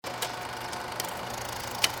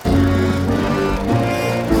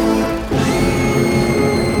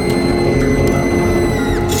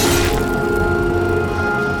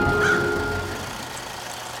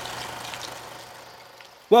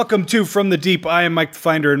Welcome to From the Deep. I am Mike the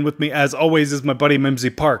Finder, and with me, as always, is my buddy Mimsy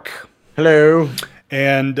Park. Hello.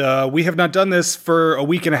 And we have not done this for a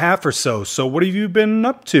week and a half or so. So what have you been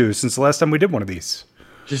up to since the last time we did one of these?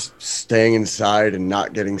 Just staying inside and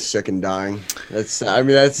not getting sick and dying. That's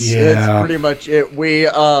pretty much it.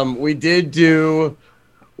 We did do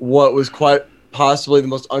what was quite possibly the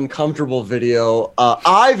most uncomfortable video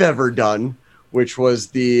I've ever done, which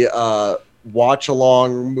was the watch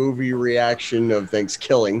along movie reaction of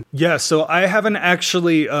Thanksgiving. Yeah, so I haven't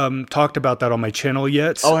actually talked about that on my channel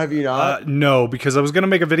yet. Oh, have you not? No, because I was going to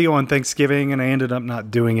make a video on Thanksgiving and I ended up not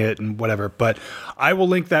doing it and whatever. But I will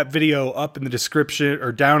link that video up in the description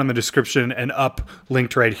or down in the description and up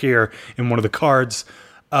linked right here in one of the cards.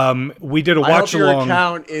 We did a watch along. Your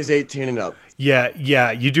account is 18 and up. Yeah,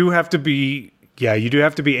 you do have to be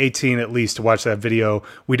 18 at least to watch that video.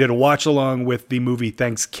 We did a watch along with the movie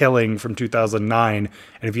Thanksgiving from 2009.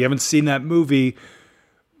 And if you haven't seen that movie,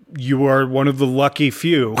 you are one of the lucky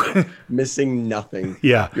few. Missing nothing.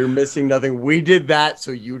 Yeah. You're missing nothing. We did that so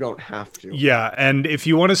you don't have to. Yeah, and if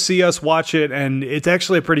you want to see us watch it, and it's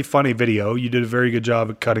actually a pretty funny video. You did a very good job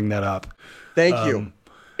at cutting that up. Thank you.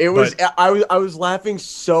 It was. I was laughing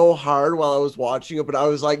so hard while I was watching it, but I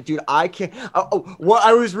was like, dude, I can't. What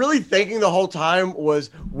I was really thinking the whole time was,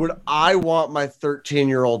 would I want my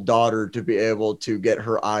 13-year-old daughter to be able to get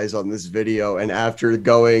her eyes on this video? And after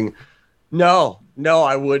going, no,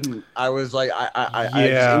 I wouldn't. I was like, I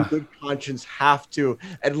just in good conscience have to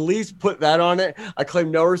at least put that on it. I claim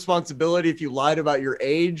no responsibility if you lied about your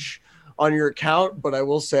age on your account, but I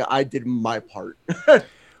will say I did my part.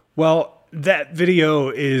 Well. That video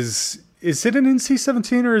is it an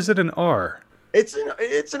NC-17 or is it an R? It's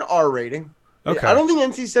an R rating. Okay. I don't think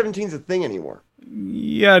NC-17 is a thing anymore.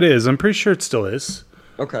 Yeah, it is. I'm pretty sure it still is.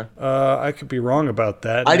 Okay. I could be wrong about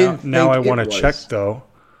that. Now I want to check though.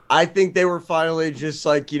 I think they were finally just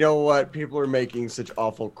like, you know what? People are making such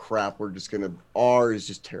awful crap. We're just R is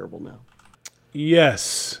just terrible now.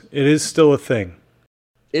 Yes, it is still a thing.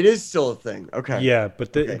 It is still a thing. Okay. Yeah,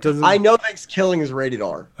 but it doesn't. I know Thanksgiving is rated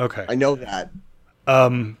R. Okay. I know that.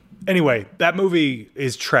 Anyway, that movie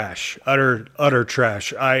is trash. Utter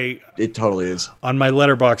trash. It totally is. On my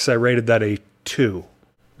Letterboxd, I rated that a 2.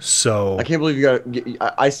 So I can't believe you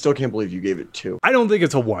got. I still can't believe you gave it 2. I don't think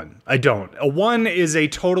it's a 1. I don't. A 1 is a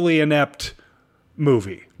totally inept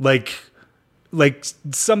movie. Like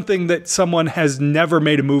something that someone has never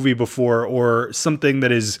made a movie before, or something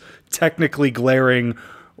that is technically glaring.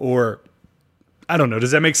 Or, I don't know, does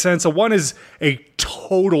that make sense? A 1 is a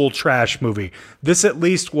total trash movie. This at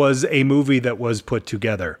least was a movie that was put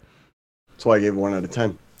together. That's why I gave it 1 out of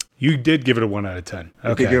 10. You did give it a 1 out of 10.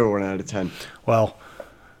 Okay. I did give it 1 out of 10. Well,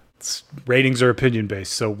 ratings are opinion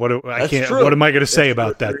based, so what am I going to say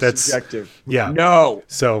about that? That's subjective. Yeah. No.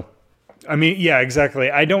 So, I mean, yeah, exactly.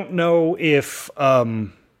 I don't know if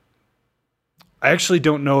I actually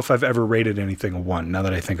don't know if I've ever rated anything a 1, now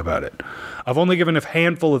that I think about it. I've only given a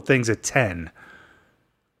handful of things a 10.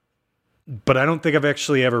 But I don't think I've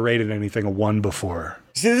actually ever rated anything a 1 before.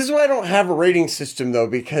 See, this is why I don't have a rating system, though,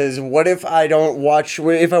 because what if I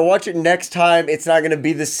if I watch it next time, it's not going to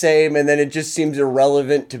be the same, and then it just seems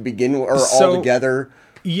irrelevant to begin with, or altogether.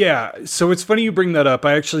 Yeah, so it's funny you bring that up.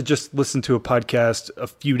 I actually just listened to a podcast a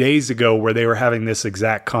few days ago where they were having this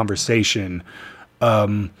exact conversation.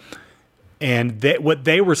 And what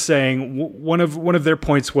they were saying, one of their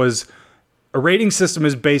points was a rating system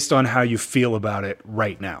is based on how you feel about it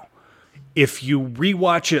right now. If you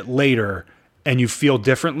rewatch it later and you feel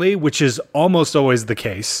differently, which is almost always the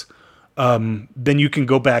case, then you can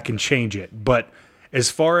go back and change it. But as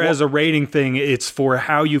far as a rating thing, it's for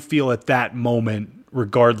how you feel at that moment,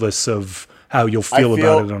 regardless of how you'll feel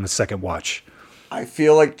about it on a second watch. I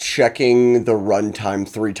feel like checking the runtime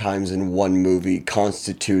 3 times in one movie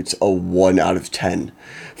constitutes a 1 out of 10.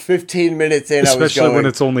 15 minutes in, especially when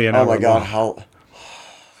it's only an hour. Oh my god, how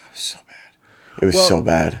so bad! It was so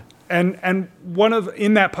bad. And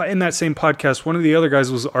in that same podcast, one of the other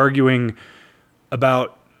guys was arguing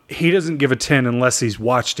about he doesn't give a 10 unless he's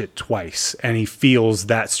watched it twice and he feels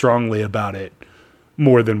that strongly about it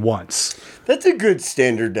more than once. That's a good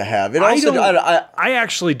standard to have. I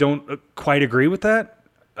actually don't quite agree with that.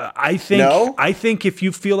 I think if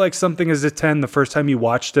you feel like something is a 10 the first time you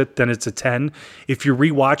watched it, then it's a 10. If you're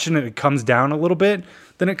rewatching it, it comes down a little bit,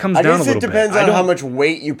 then it comes down a little bit. I guess it depends on how much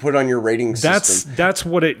weight you put on your rating system. That's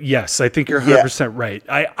what it, yes, I think you're 100% right.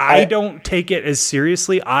 I don't take it as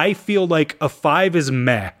seriously. I feel like a 5 is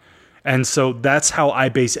meh. And so that's how I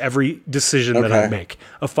base every decision that I make.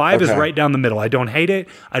 A 5 is right down the middle. I don't hate it.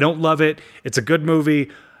 I don't love it. It's a good movie,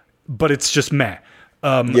 but it's just meh.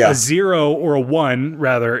 A 0 or a 1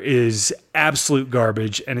 rather is absolute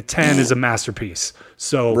garbage, and a 10 is a masterpiece.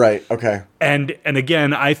 So right, okay. And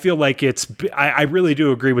again, I feel like I really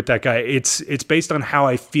do agree with that guy. It's based on how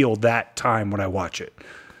I feel that time when I watch it.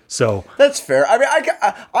 So that's fair. I mean,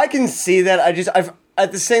 I can see that.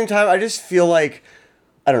 At the same time, I just feel like,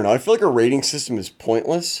 I don't know. I feel like a rating system is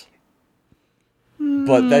pointless.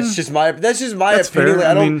 But that's just my opinion.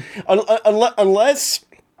 Fair. Like, unless.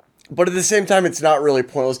 But at the same time, it's not really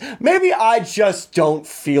pointless. Maybe I just don't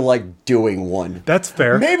feel like doing one. That's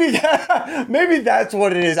fair. Maybe that's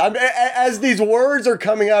what it is. As these words are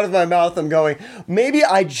coming out of my mouth, I'm going, maybe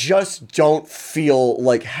I just don't feel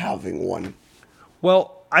like having one.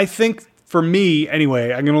 Well, I think for me,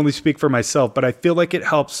 anyway, I can only speak for myself, but I feel like it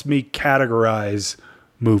helps me categorize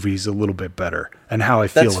movies a little bit better and how I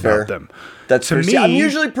feel about them. That's to me. I'm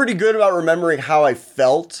usually pretty good about remembering how I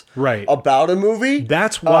felt about a movie.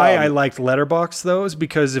 That's why I liked Letterboxd, though, is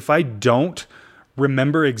because if I don't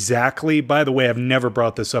remember exactly, by the way, I've never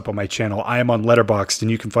brought this up on my channel. I am on Letterboxd,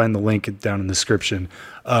 and you can find the link down in the description.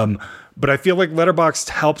 But I feel like Letterboxd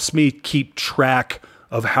helps me keep track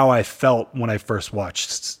of how I felt when I first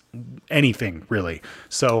watched anything, really.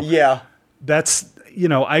 So yeah, that's,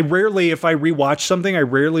 I rarely, if I rewatch something, I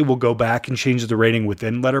rarely will go back and change the rating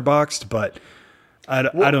within Letterboxd, but I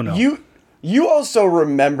don't know. You also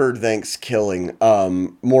remembered Thanksgiving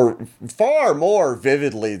far more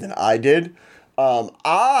vividly than I did.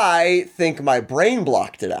 I think my brain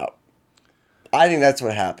blocked it out. I think that's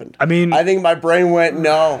what happened. I mean, I think my brain went,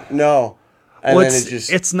 no. And then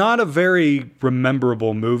it's not a very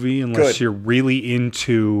rememberable movie unless you're really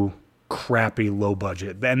into crappy low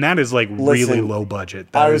budget. And that is like really low budget.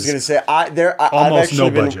 I was going to say, almost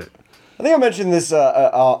no budget. I think I mentioned this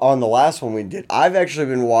on the last one we did. I've actually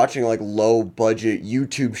been watching like low budget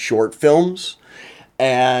YouTube short films.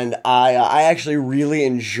 And I actually really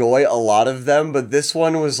enjoy a lot of them. But this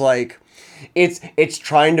one was like, it's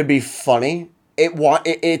trying to be funny.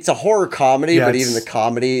 It's a horror comedy, but even the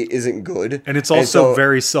comedy isn't good. And it's also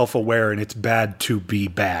very self-aware, and it's bad to be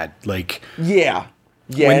bad. Like yeah,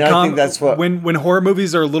 and I think that's what when horror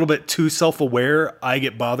movies are a little bit too self-aware, I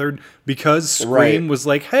get bothered because Scream was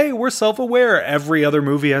like, "Hey, we're self-aware." Every other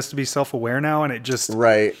movie has to be self-aware now, and it just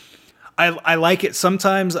I like it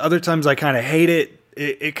sometimes. Other times, I kind of hate it.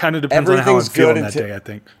 It kind of depends on how I'm feeling that day. I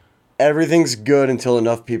think everything's good until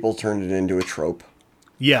enough people turn it into a trope.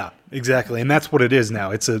 Yeah, exactly, and that's what it is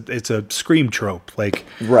now. It's a Scream trope, like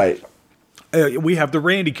we have the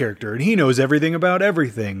Randy character, and he knows everything about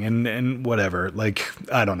everything, and whatever. Like,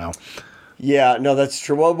 I don't know. Yeah, no, that's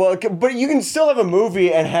true. Well, but you can still have a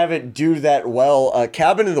movie and have it do that well.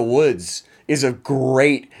 Cabin in the Woods is a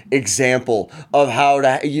great example of how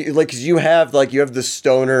to you have the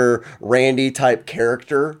stoner Randy type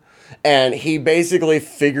character. And he basically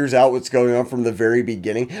figures out what's going on from the very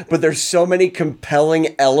beginning. But there's so many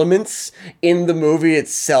compelling elements in the movie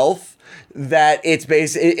itself that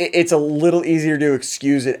it's a little easier to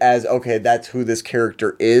excuse it as, okay, that's who this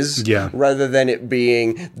character is. Yeah. Rather than it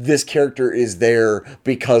being, this character is there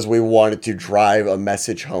because we wanted to drive a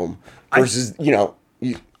message home. Versus,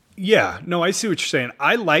 Yeah, no, I see what you're saying.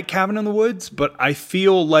 I like Cabin in the Woods, but I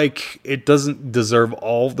feel like it doesn't deserve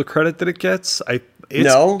all the credit that it gets.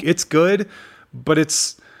 It's good, but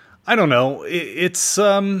I don't know. I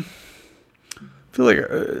feel like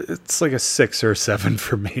it's like a 6 or a 7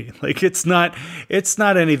 for me. Like it's not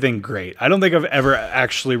anything great. I don't think I've ever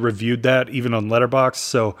actually reviewed that even on Letterboxd.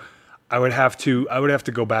 So I would have to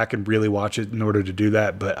go back and really watch it in order to do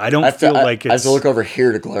that. But I don't feel like it's. I have to look over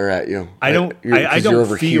here to glare at you. I don't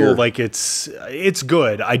feel like it's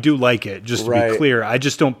good. I do like it. Just to be clear, I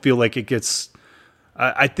just don't feel like it gets.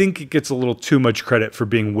 I think it gets a little too much credit for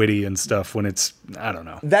being witty and stuff when it's, I don't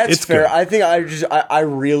know. That's fair. Good. I think I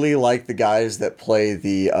really like the guys that play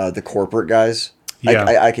the corporate guys. Yeah.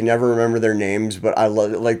 I can never remember their names, but I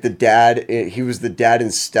love it. Like the dad, he was the dad in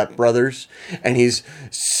Step Brothers, and he's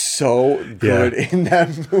so good in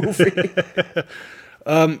that movie.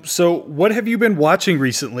 So what have you been watching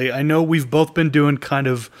recently? I know we've both been doing kind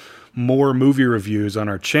of more movie reviews on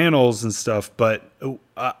our channels and stuff, but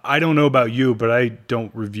I don't know about you, but I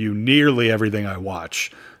don't review nearly everything I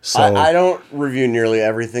watch. So I don't review nearly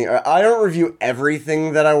everything. I don't review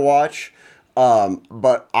everything that I watch.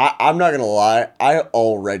 But I'm not gonna lie, I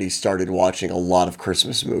already started watching a lot of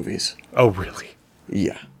Christmas movies. Oh, really?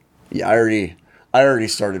 Yeah. I already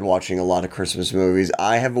started watching a lot of Christmas movies.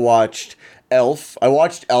 I have watched Elf. I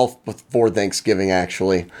watched Elf before Thanksgiving,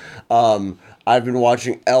 actually. I've been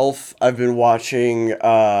watching Elf. I've been watching.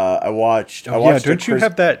 Don't you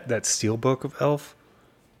have that steelbook of Elf?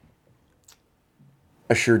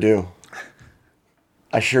 I sure do.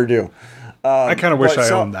 I sure do. I kind of wish I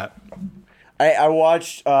owned that. I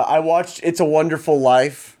watched It's a Wonderful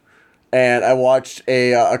Life, and I watched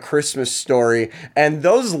a Christmas Story, and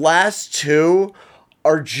those last two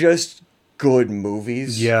are just good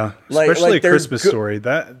movies. Yeah, especially A Christmas Story.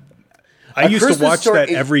 That I used to watch that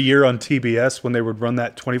every year on TBS when they would run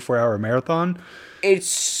that 24-hour marathon. It's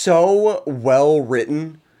so well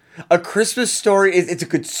written. A Christmas Story it's a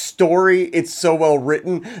good story. It's so well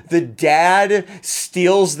written. The dad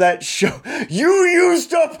steals that show. You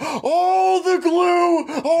used up all the glue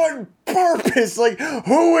on purpose. Like,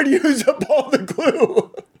 who would use up all the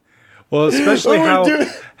glue? Well, especially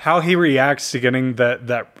how he reacts to getting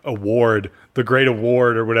that award, the great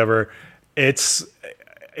award or whatever. It's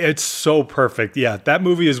so perfect. Yeah, that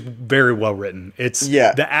movie is very well written.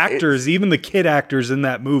 The actors, even the kid actors in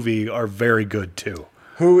that movie are very good too.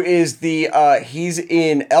 Who is he's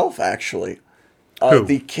in Elf, actually. Who?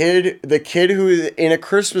 The kid who is in A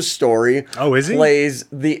Christmas Story. Oh, is he? Plays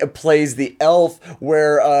the elf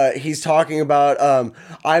where he's talking about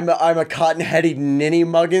I'm a cotton-headed ninny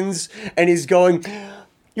muggins, and he's going,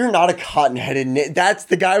 you're not a cotton-headed That's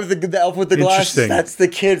the guy with the elf with the glasses. That's the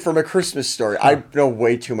kid from A Christmas Story. I know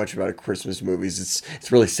way too much about Christmas movies.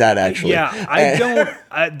 It's really sad, actually. Yeah, I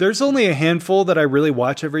don't. There's only a handful that I really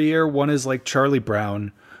watch every year. One is like Charlie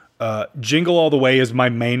Brown. Jingle All the Way is my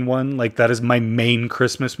main one. Like, that is my main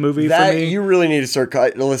Christmas movie for me. You really need to start.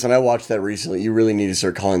 Listen, I watched that recently. You really need to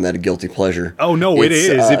start calling that a guilty pleasure. Oh no, it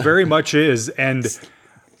is. It very much is, and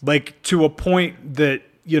like to a point that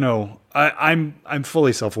I'm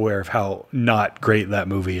fully self-aware of how not great that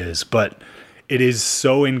movie is, but it is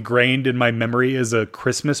so ingrained in my memory as a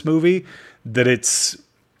Christmas movie that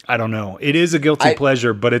I don't know. It is a guilty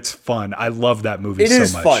pleasure, but it's fun. I love that movie so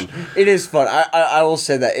much. It is fun. I will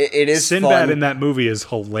say that. It is Sinbad fun. in that movie is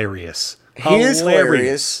hilarious. He is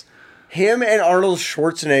hilarious. Him and Arnold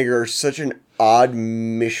Schwarzenegger are such an odd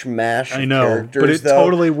mishmash of characters, but it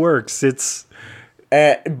totally works. It's...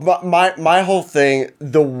 my whole thing,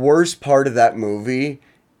 the worst part of that movie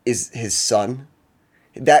is his son.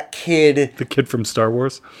 That kid... The kid from Star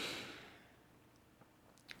Wars?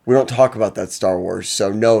 We don't talk about that Star Wars,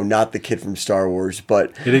 so no, not the kid from Star Wars,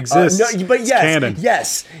 but... It exists. No, but yes, canon.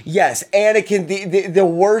 yes. Anakin, the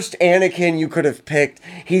worst Anakin you could have picked.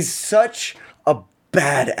 He's such a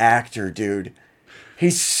bad actor, dude.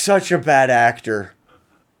 He's such a bad actor.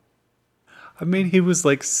 I mean, he was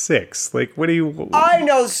like 6. Like, what do you... I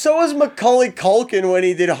know, so was Macaulay Culkin when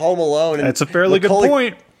he did Home Alone. And that's a fairly good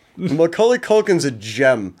point. Macaulay Culkin's a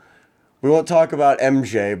gem. We won't talk about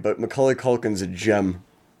MJ, but Macaulay Culkin's a gem.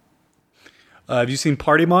 Have you seen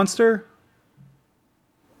Party Monster?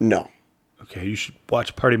 No. Okay, you should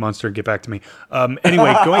watch Party Monster and get back to me.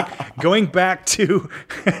 Anyway, going back to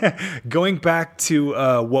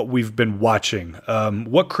what we've been watching.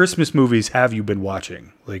 What Christmas movies have you been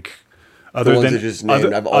watching? Like,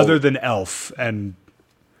 other than Elf and...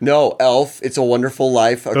 No, Elf, It's a Wonderful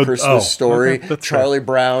Life, A Christmas Story, okay, Charlie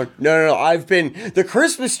Brown. No. The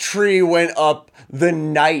Christmas tree went up the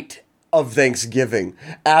night of Thanksgiving.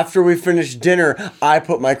 After we finished dinner, I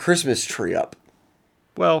put my Christmas tree up.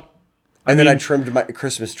 Well, then I trimmed my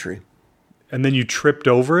Christmas tree. And then you tripped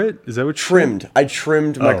over it? Is that what you trimmed? I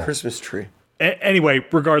trimmed my Christmas tree. Anyway,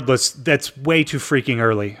 regardless, that's way too freaking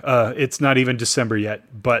early. It's not even December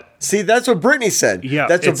yet, but... See, that's what Brittany said. Yeah,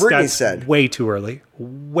 that's what Brittany said. Way too early.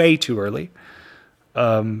 Way too early.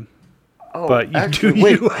 But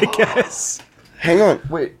I guess. Hang on,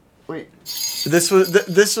 wait. This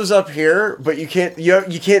was up here, but you can't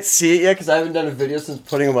see it yet because I haven't done a video since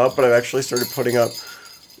putting them up. But I've actually started putting up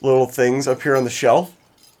little things up here on the shelf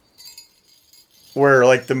where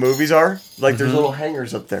like the movies are. Like there's little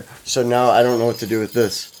hangers up there. So now I don't know what to do with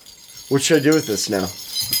this. What should I do with this now?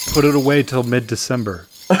 Put it away till mid-December.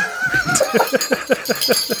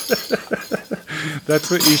 That's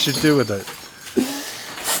what you should do with it.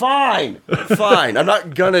 Fine. I'm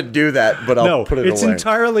not gonna do that, but I'll put it away. It's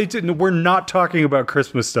entirely... we're not talking about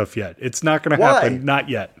Christmas stuff yet. It's not going to happen. Not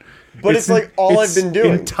yet. But it's like all I've been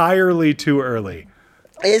doing. Entirely too early.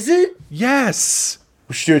 Is it? Yes.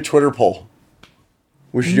 We should do a Twitter poll.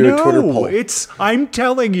 I'm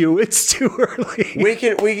telling you, it's too early. We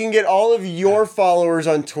can get all of your followers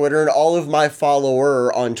on Twitter and all of my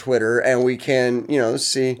follower on Twitter, and we can,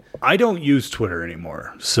 see. I don't use Twitter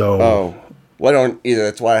anymore, so. Oh, well, I don't either.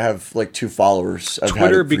 That's why I have like 2 followers.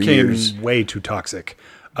 Twitter became way too toxic.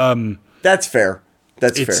 That's fair.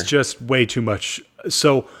 It's just way too much.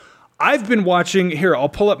 So I've been watching here. I'll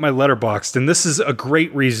pull up my Letterboxd, and this is a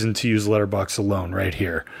great reason to use Letterboxd alone, right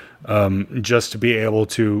here. Just to be able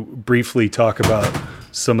to briefly talk about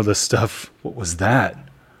some of the stuff. What was that?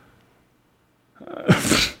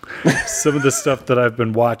 some of the stuff that I've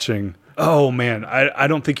been watching. Oh man, I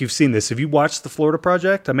don't think you've seen this. Have you watched The Florida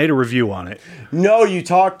Project? I made a review on it. No, you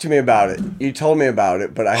talked to me about it. You told me about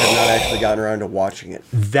it, but I have not actually gotten around to watching it.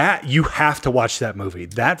 That you have to watch that movie.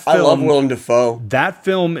 That film, I love Willem Dafoe. That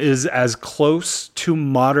film is as close to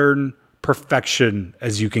modern perfection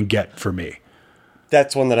as you can get for me.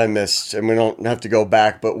 That's one that I missed, and we don't have to go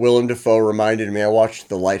back, but Willem Dafoe reminded me. I watched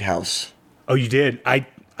The Lighthouse. Oh, you did? I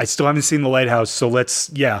still haven't seen The Lighthouse, so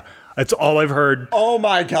that's all I've heard. Oh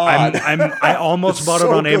my God. I almost bought it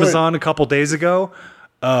on Amazon a couple days ago.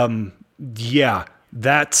 Yeah,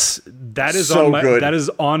 that is so on my good. That is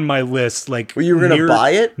on my list. Like, well, you were gonna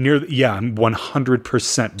buy it? Yeah, I'm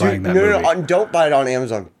 100% buying that movie. No, don't buy it on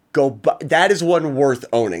Amazon. Go buy. That is one worth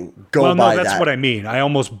owning. Buy that. That's what I mean. I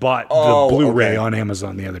almost bought the Blu-ray on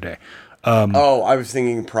Amazon the other day. I was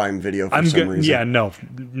thinking Prime Video for some reason. Yeah, no.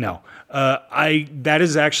 That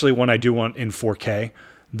is actually one I do want in 4K.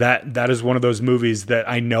 That is one of those movies that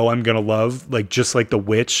I know I'm gonna love. Like, just like The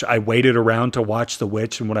Witch. I waited around to watch The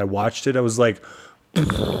Witch, and when I watched it, I was like,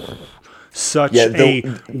 such a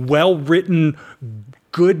well-written,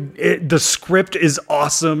 good. The script is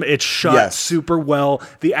awesome. It's shot super well.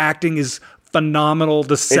 The acting is phenomenal.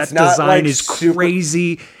 The set design is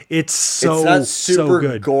crazy. It's not super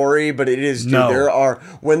good. Gory, but it is. Dude, there are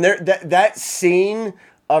that scene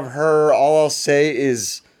of her. All I'll say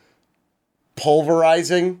is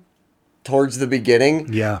pulverizing towards the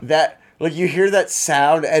beginning. Yeah, that like you hear that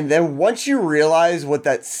sound, and then once you realize what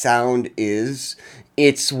that sound is,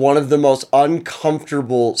 it's one of the most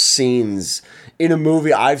uncomfortable scenes in a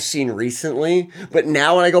movie I've seen recently. But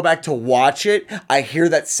now when I go back to watch it, I hear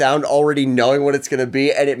that sound already knowing what it's going to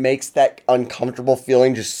be, and it makes that uncomfortable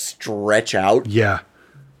feeling just stretch out. Yeah.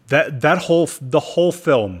 The whole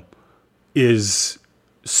film is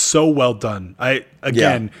so well done.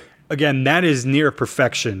 Again, that is near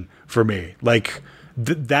perfection for me. Like,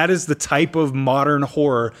 that is the type of modern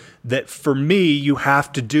horror that for me you have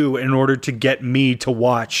to do in order to get me to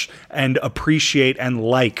watch and appreciate and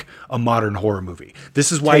like a modern horror movie.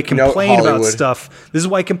 This is why I complain about stuff. This is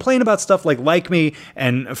why I complain about stuff like Me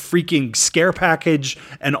and a freaking Scare Package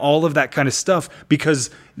and all of that kind of stuff, because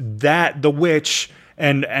The Witch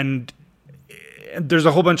and there's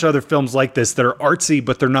a whole bunch of other films like this that are artsy,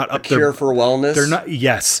 but they're not up there. Cure for Wellness.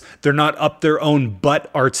 They're not up their own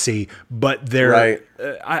butt artsy, but they're. Right.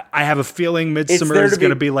 I have a feeling Midsommar is going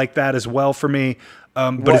to be like that as well for me.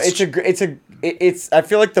 But it's. I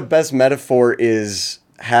feel like the best metaphor is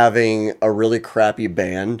having a really crappy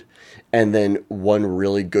band and then one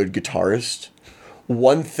really good guitarist.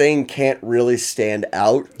 One thing can't really stand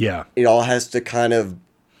out. Yeah. It all has to kind of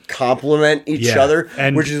complement each other,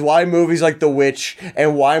 which is why movies like The Witch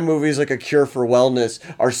and why movies like A Cure for Wellness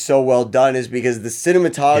are so well done, is because the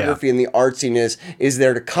cinematography and the artsiness is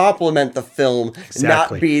there to complement the film,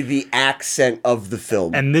 not be the accent of the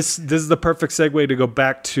film. And this is the perfect segue to go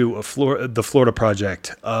back to the Florida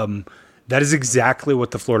Project. That is exactly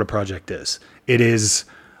what the Florida Project is. It is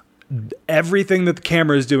everything that the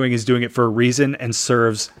camera is doing it for a reason and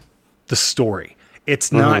serves the story.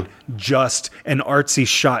 It's not just an artsy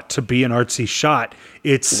shot to be an artsy shot.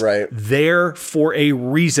 It's there for a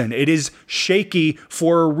reason. It is shaky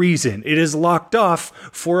for a reason. It is locked off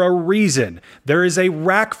for a reason. There is a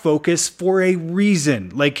rack focus for a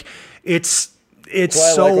reason. Like, it's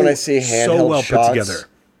so, like when I see so well shots put together.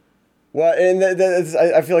 Well, and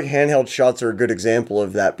I feel like handheld shots are a good example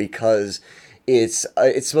of that, because it's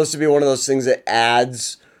supposed to be one of those things that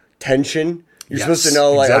adds tension. You're supposed to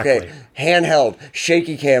know, like, okay, handheld,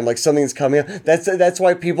 shaky cam, like something's coming up. That's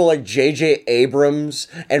why people like J.J. Abrams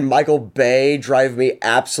and Michael Bay drive me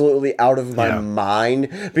absolutely out of my mind,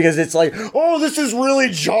 because it's like, oh, this is really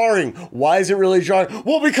jarring. Why is it really jarring?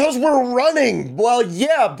 Well, because we're running. Well,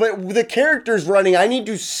 yeah, but the character's running. I need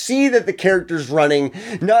to see that the character's running,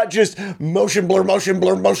 not just motion blur, motion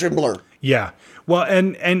blur, motion blur. Yeah. Well,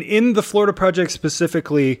 and in the Florida Project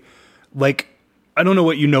specifically, like, I don't know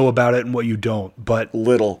what you know about it and what you don't, but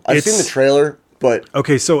little. I've seen the trailer, but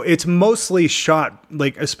okay. So it's mostly shot,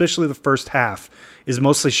 like, especially the first half is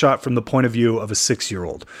mostly shot from the point of view of a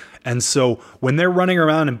 6-year-old. And so when they're running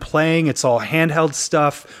around and playing, it's all handheld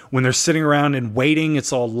stuff. When they're sitting around and waiting,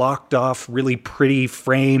 it's all locked off, really pretty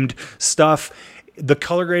framed stuff. The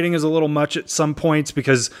color grading is a little much at some points,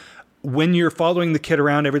 because when you're following the kid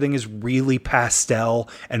around, everything is really pastel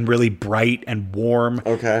and really bright and warm.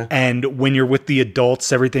 Okay. And when you're with the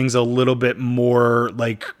adults, everything's a little bit more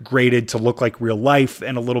like graded to look like real life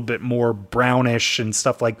and a little bit more brownish and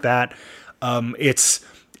stuff like that.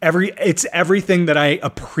 it's everything that I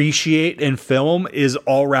appreciate in film is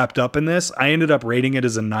all wrapped up in this. I ended up rating it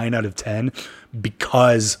as a 9 out of 10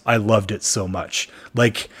 because I loved it so much.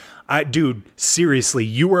 Like, dude, seriously,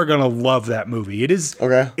 you are gonna love that movie. It is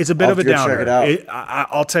okay. It's a bit of a downer. Check it out.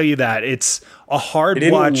 I'll tell you that it's a hard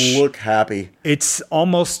watch. It didn't look happy. It's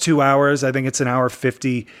almost 2 hours. I think it's an hour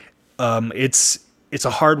 50. It's a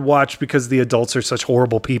hard watch because the adults are such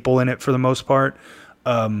horrible people in it for the most part.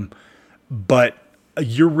 But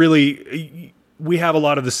we have a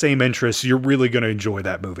lot of the same interests. You're really going to enjoy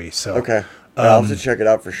that movie. So okay, I'll have to check it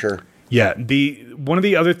out for sure. Yeah, one of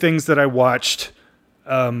the other things that I watched.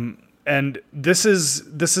 And this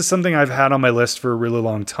is something I've had on my list for a really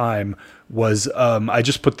long time was, I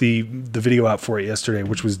just put the video out for it yesterday,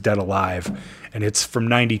 which was Dead Alive, and it's from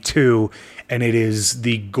 92, and it is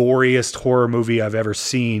the goriest horror movie I've ever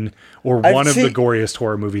seen, or one of the goriest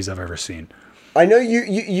horror movies I've ever seen. I know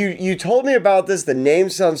you told me about this. The name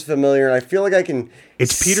sounds familiar, and I feel like I can.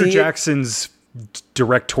 It's Peter Jackson's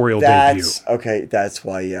directorial debut. Okay, that's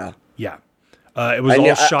why. Yeah. Yeah. It was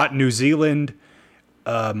all shot in New Zealand.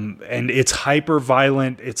 And it's hyper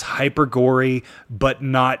violent, it's hyper gory, but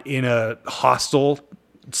not in a hostile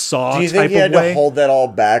Saw type of way. Do you think he had to hold that all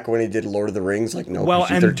back when he did Lord of the Rings? Like, no, well,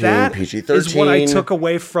 PG-13, and that PG-13. is what I took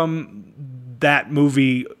away from that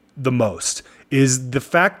movie the most, is the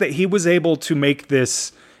fact that he was able to make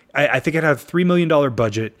this. I think it had a $3 million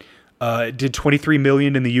budget. It did $23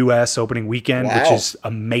 million in the U.S. opening weekend, which is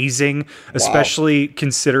amazing, especially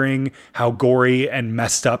considering how gory and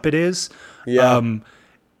messed up it is. Yeah.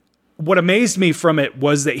 What amazed me from it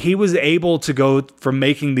was that he was able to go from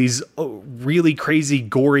making these really crazy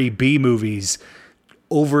gory B movies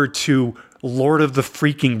over to Lord of the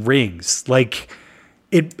freaking Rings. Like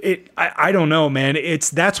I don't know, man.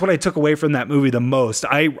 That's what I took away from that movie the most.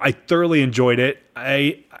 I thoroughly enjoyed it.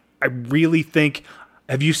 I really think.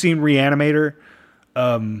 Have you seen Reanimator?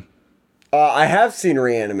 I have seen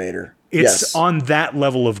Reanimator. It's on that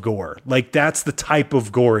level of gore. Like, that's the type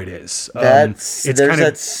of gore it is. There's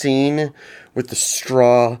that scene with the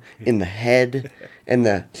straw in the head and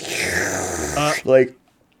the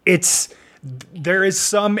there is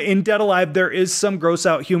some in Dead Alive. There is some gross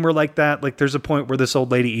out humor like that. Like, there's a point where this old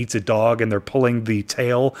lady eats a dog and they're pulling the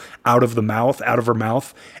tail out of her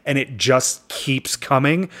mouth, and it just keeps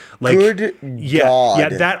coming. Like, God. Yeah,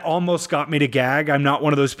 that almost got me to gag. I'm not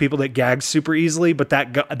one of those people that gags super easily, but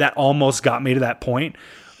that almost got me to that point.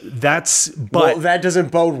 That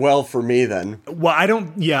doesn't bode well for me then. Well, I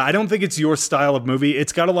don't think it's your style of movie.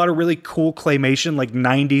 It's got a lot of really cool claymation, like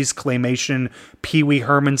 90s claymation, Pee Wee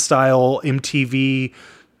Herman style, MTV,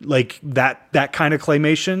 like that kind of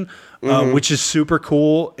claymation, which is super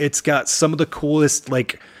cool. It's got some of the coolest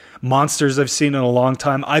like monsters I've seen in a long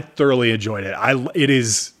time. I thoroughly enjoyed it. It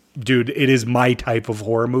is my type of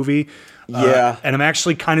horror movie. Yeah. And I'm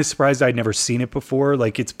actually kind of surprised I'd never seen it before.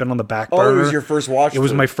 Like, it's been on the back burner. Oh, it was your first watch? It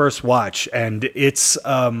was my first watch. And it's,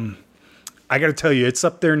 I got to tell you, it's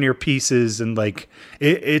up there near Pieces. And, like,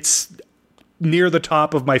 it's near the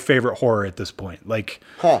top of my favorite horror at this point. Like,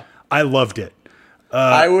 I loved it.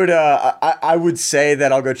 I would say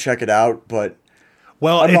that I'll go check it out, but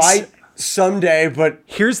I might someday. But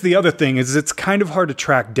here's the other thing: is it's kind of hard to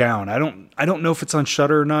track down. I don't know if it's on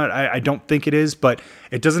Shudder or not. I don't think it is, but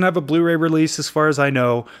it doesn't have a Blu-ray release as far as I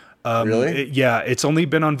know. Really? It's only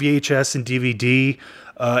been on VHS and DVD.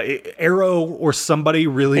 Arrow or somebody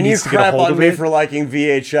really needs to get a hold of it. And you crap on me for liking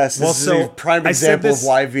VHS. This is a prime example of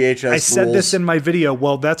why VHS rules. I said this in my video.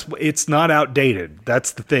 Well, it's not outdated.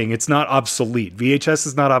 That's the thing. It's not obsolete. VHS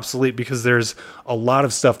is not obsolete because there's a lot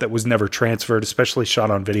of stuff that was never transferred, especially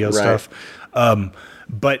shot on video stuff.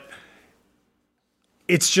 But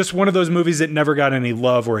it's just one of those movies that never got any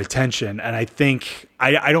love or attention. And I think,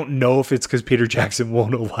 I don't know if it's because Peter Jackson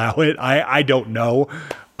won't allow it. I don't know.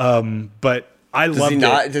 But I loved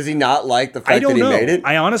it. Does he not like the fact that he made it?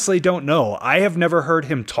 I honestly don't know. I have never heard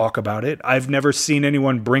him talk about it. I've never seen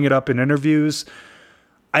anyone bring it up in interviews.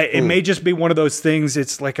 It may just be one of those things.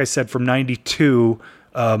 It's like I said, from 92.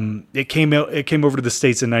 It came over to the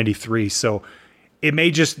States in 93. So it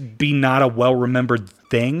may just be not a well-remembered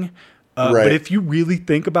thing. But if you really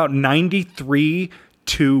think about 93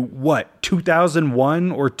 to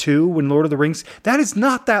 2001 or 2 when Lord of the Rings, that is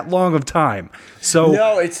not that long of time. So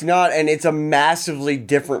no, it's not, and it's a massively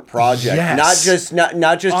different project. Yes.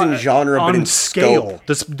 Not just in genre, but in scale.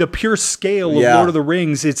 The pure scale of Lord of the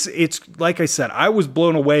Rings. It's like I said, I was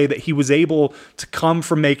blown away that he was able to come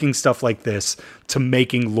from making stuff like this to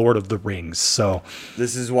making Lord of the Rings. So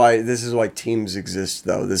this is why teams exist,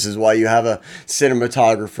 though. This is why you have a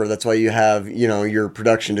cinematographer. That's why you have, your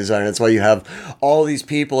production designer. That's why you have all these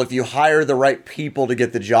people. If you hire the right people to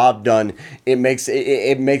get the job done, it makes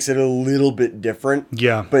it a little bit different.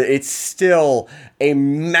 Yeah. But it's still a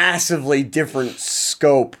massively different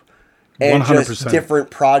scope and 100%. just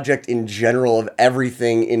different project in general of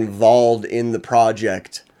everything involved in the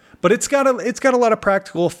project. But it's got a lot of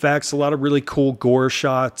practical effects, a lot of really cool gore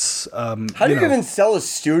shots. How do you even sell a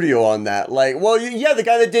studio on that? Like, well, yeah, the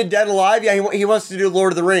guy that did Dead Alive, yeah, he wants to do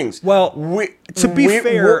Lord of the Rings. Well, to be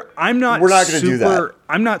fair, we're not going to do that.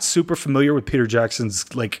 I'm not super familiar with Peter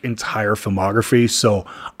Jackson's like entire filmography, so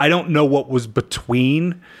I don't know what was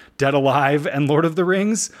between Dead Alive and Lord of the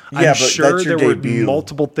Rings. I'm sure there were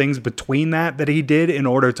multiple things between that he did in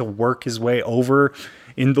order to work his way over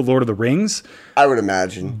into Lord of the Rings. I would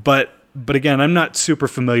imagine. But again, I'm not super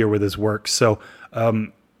familiar with his work. So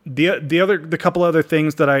the couple other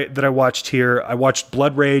things that I watched here, I watched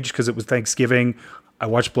Blood Rage because it was Thanksgiving. I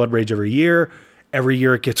watch Blood Rage every year. Every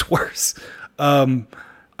year it gets worse. I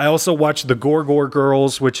also watched The Gore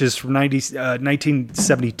Girls, which is from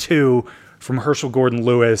 1972 from Herschel Gordon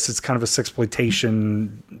Lewis. It's kind of a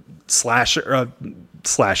sexploitation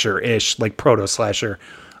slasher-ish, like proto-slasher.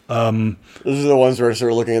 Those are the ones where I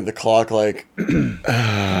started looking at the clock like...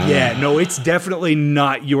 Yeah, no, it's definitely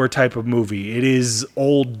not your type of movie. It is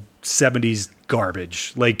old 70s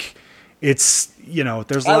garbage. Like, it's,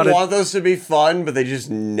 there's a lot of... I want those to be fun, but they just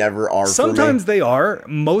never are for me. Sometimes they are.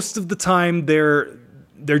 Most of the time, they're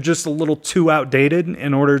just a little too outdated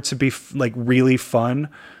in order to be, like, really fun.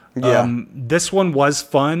 Yeah. This one was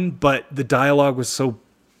fun, but the dialogue was so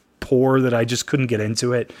poor that I just couldn't get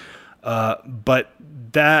into it. But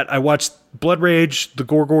that I watched Blood Rage, The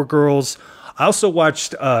Gore Girls. I also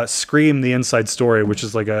watched Scream: The Inside Story, which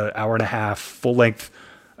is like an hour and a half full length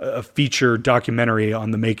feature documentary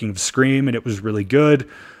on the making of Scream, and it was really good.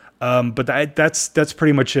 But that's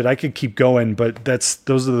pretty much it. I could keep going, but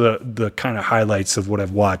those are the kind of highlights of what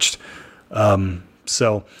I've watched.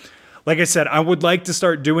 So, like I said, I would like to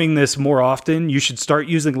start doing this more often. You should start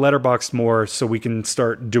using Letterboxd more so we can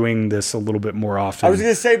start doing this a little bit more often. I was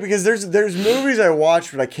going to say, because there's movies I watched,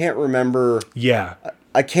 but I can't remember. Yeah.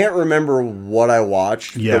 I can't remember what I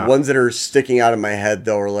watched. Yeah. The ones that are sticking out in my head,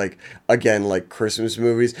 though, are like Christmas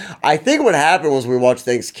movies. I think what happened was we watched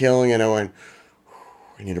Thanksgiving and I went,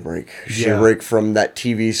 I need a break. I need a break from that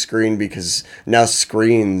TV screen because now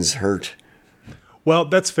screens hurt. Well,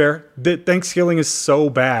 that's fair. Thanksgiving is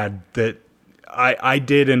so bad that I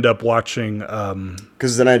did end up watching.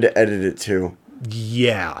 Because then I had to edit it too.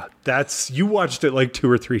 Yeah, you watched it like 2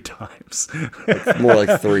 or 3 times. More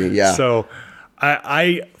like 3, yeah. So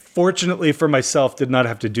I fortunately for myself did not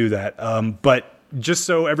have to do that. But just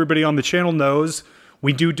so everybody on the channel knows,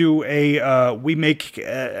 we do we make,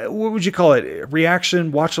 what would you call it?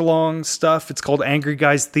 Reaction watch along stuff. It's called Angry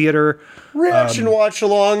Guys Theater. Reaction watch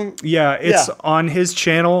along. Yeah, it's on his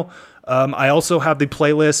channel. I also have the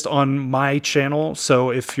playlist on my channel. So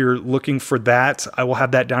if you're looking for that, I will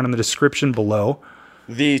have that down in the description below.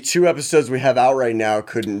 The 2 episodes we have out right now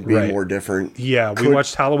couldn't be more different. Yeah, we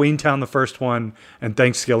watched Halloween Town, the first one, and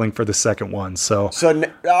Thanksgiving for the second one. So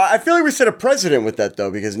I feel like we set a precedent with that,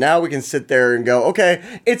 though, because now we can sit there and go,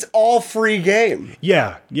 okay, it's all free game.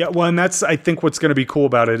 Yeah. Well, and that's, I think, what's going to be cool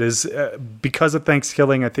about it is because of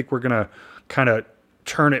Thanksgiving, I think we're going to kind of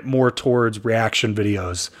turn it more towards reaction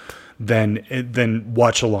videos than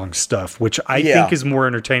watch-along stuff, which I think is more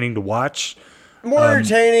entertaining to watch. More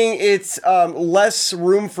entertaining. It's less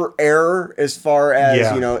room for error as far as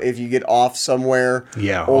if you get off somewhere.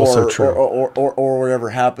 Yeah, also true. Or whatever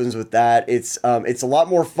happens with that. It's a lot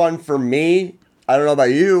more fun for me. I don't know about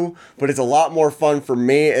you, but it's a lot more fun for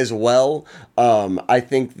me as well. I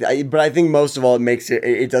think most of all,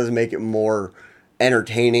 it does make it more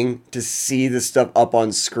entertaining to see the stuff up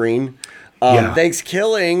on screen.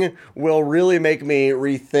 Thanksgiving will really make me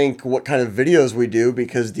rethink what kind of videos we do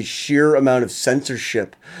because the sheer amount of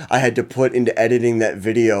censorship I had to put into editing that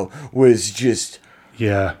video was just...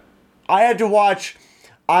 Yeah. I had to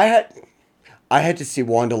see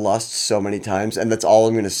Wanderlust so many times, and that's all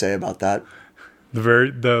I'm going to say about that.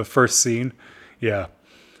 The first scene. Yeah.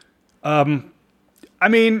 I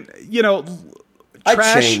mean,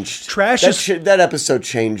 I changed. That episode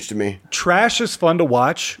changed me. Trash is fun to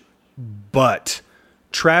watch. But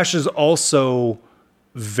trash is also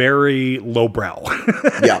very lowbrow.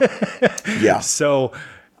 Yeah. So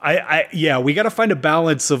we got to find a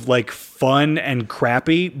balance of like fun and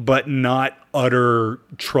crappy, but not utter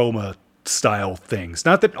trauma style things.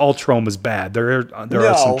 Not that all trauma is bad. There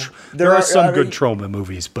are some good trauma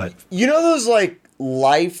movies, but those like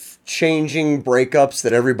life-changing breakups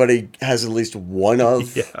that everybody has at least one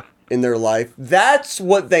of in their life. That's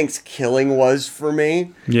what Thanksgilling was for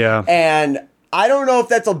me. Yeah. And I don't know if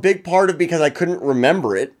that's a big part of because I couldn't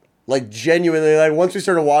remember it. Like, genuinely, like, once we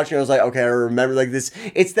started watching, I was like, okay, I remember, like, this.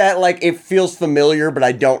 It's that, like, it feels familiar, but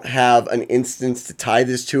I don't have an instance to tie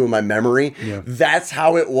this to in my memory. Yeah. That's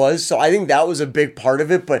how it was. So I think that was a big part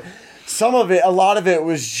of it. But some of it, a lot of it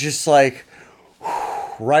was just like,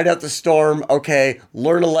 ride out the storm. Okay,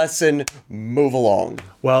 learn a lesson, move along.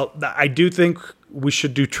 Well, I do think we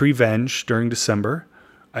should do Treevenge during December.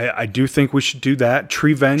 I do think we should do that.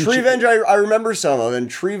 Treevenge. I remember some of it. And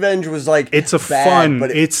Treevenge was like it's a bad, fun, but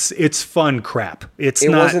it's fun crap. It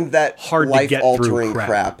wasn't that hard to get through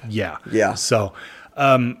crap. Yeah. So,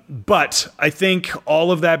 but I think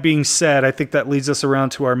all of that being said, I think that leads us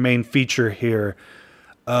around to our main feature here.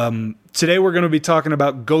 Today we're going to be talking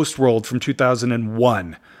about Ghost World from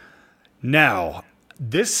 2001. Now,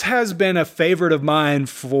 this has been a favorite of mine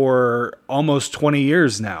for almost 20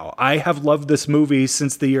 years now. I have loved this movie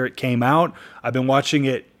since the year it came out. I've been watching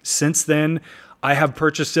it since then. I have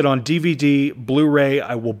purchased it on DVD, Blu-ray.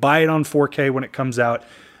 I will buy it on 4K when it comes out.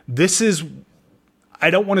 This is, I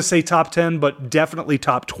don't want to say top 10, but definitely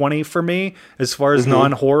top 20 for me as far as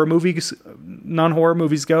non-horror movies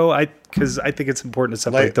go. Because I think it's important to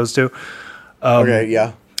separate those two. Okay,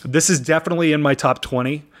 yeah. This is definitely in my top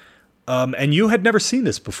 20. And you had never seen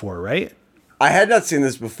this before, right? I had not seen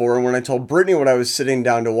this before, and when I told Brittany what I was sitting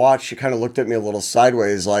down to watch, she kind of looked at me a little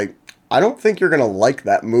sideways, like, I don't think you're going to like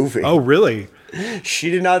that movie. Oh, really?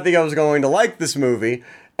 She did not think I was going to like this movie,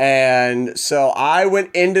 and so I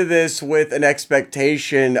went into this with an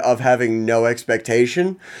expectation of having no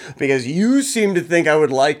expectation, because you seemed to think I would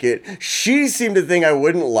like it, she seemed to think I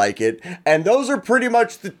wouldn't like it, and those are pretty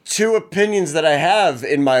much the two opinions that I have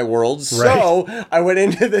in my world. Right. So I went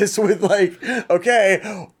into this with like,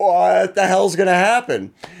 okay, what the hell's gonna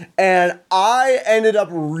happen? And I ended up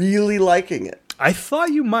really liking it. I thought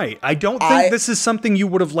you might. I don't think this is something you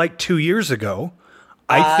would have liked 2 years ago.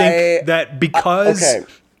 I think that because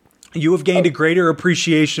you have gained a greater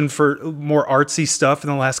appreciation for more artsy stuff in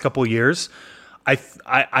the last couple of years,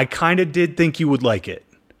 I kind of did think you would like it.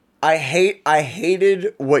 I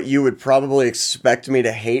hated what you would probably expect me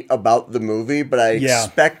to hate about the movie, but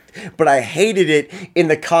I hated it in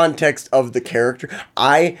the context of the character.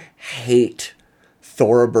 I hate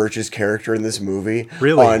Thora Birch's character in this movie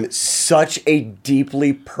on such a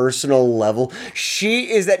deeply personal level. She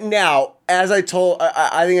is that now, as I think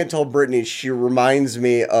I told Brittany, she reminds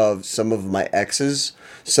me of some of my exes.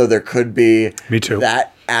 So there could be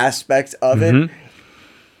that aspect of it.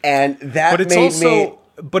 And that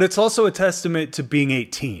but it's also a testament to being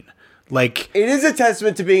 18. Like, it is a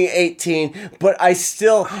testament to being 18, but I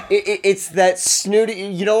still, it's that snooty.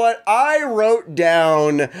 You know what? I wrote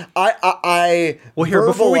down. Well, here,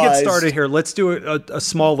 before we get started here, let's do a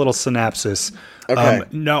small little synopsis. Okay.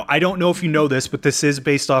 No, I don't know if you know this, but this is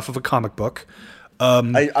based off of a comic book.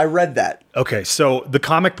 I read that. Okay, so the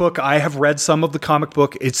comic book, I have read some of the comic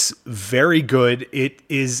book. It's very good. It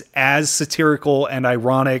is as satirical and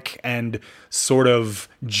ironic and sort of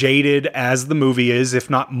jaded as the movie is, if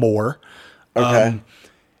not more. Okay.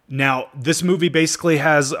 Now, this movie basically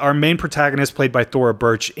has our main protagonist played by Thora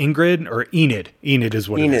Birch, Ingrid, or Enid. Enid is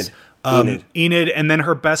what it is. Enid, and then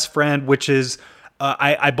her best friend, which is,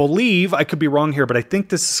 I believe, I could be wrong here, but I think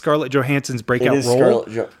this is Scarlett Johansson's breakout role.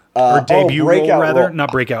 Or debut role, rather.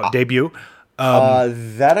 Not breakout, debut.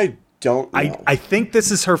 That I don't know. I think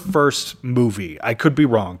this is her first movie. I could be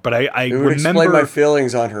wrong, but I it would remember... explain my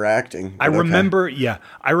feelings on her acting. I remember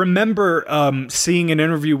seeing an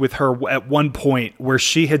interview with her at one point where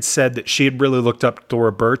she had said that she had really looked up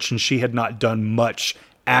Thora Birch and she had not done much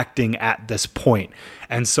acting at this point.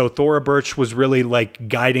 And so Thora Birch was really like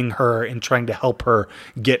guiding her and trying to help her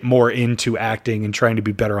get more into acting and trying to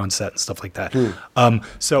be better on set and stuff like that.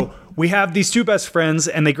 So we have these two best friends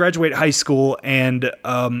and they graduate high school, and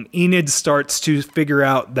Enid starts to figure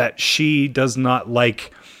out that she does not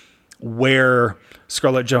like where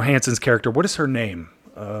Scarlett Johansson's character, what is her name?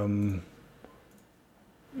 I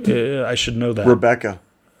should know that.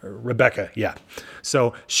 Rebecca, yeah.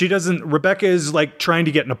 So Rebecca is like trying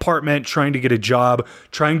to get an apartment, trying to get a job,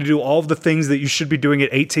 trying to do all of the things that you should be doing at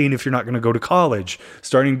 18 if you're not going to go to college,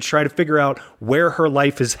 starting to try to figure out where her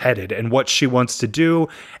life is headed and what she wants to do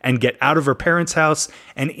and get out of her parents' house.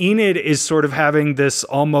 And Enid is sort of having this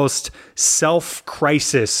almost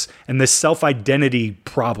self-crisis and this self-identity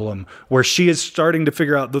problem where she is starting to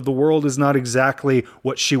figure out that the world is not exactly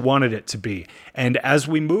what she wanted it to be. And as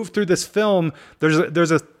we move through this film,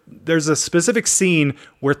 there's there's a specific scene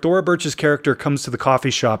where Thora Birch's character comes to the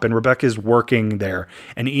coffee shop and Rebecca is working there,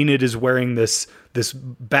 and Enid is wearing this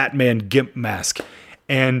Batman gimp mask.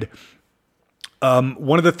 And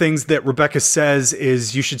one of the things that Rebecca says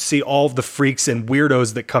is, you should see all of the freaks and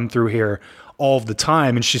weirdos that come through here all of the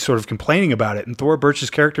time. And she's sort of complaining about it. And Thora Birch's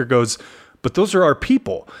character goes, but those are our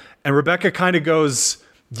people. And Rebecca kind of goes,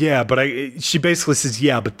 yeah, but she basically says,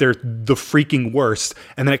 yeah, but they're the freaking worst.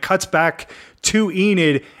 And then it cuts back to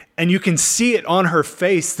Enid, and you can see it on her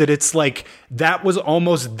face that it's like, that was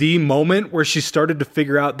almost the moment where she started to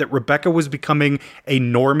figure out that Rebecca was becoming a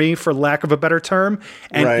normie, for lack of a better term.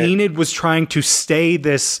 And Enid was trying to stay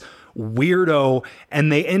this weirdo,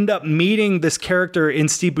 and they end up meeting this character in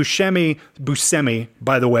Steve Buscemi,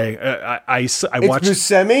 by the way. I watched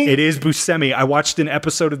Buscemi? It is Buscemi. I watched an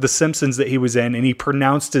episode of The Simpsons that he was in, and he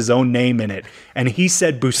pronounced his own name in it, and he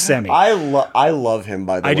said Buscemi. I love him,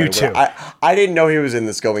 by the way. I do too. I didn't know he was in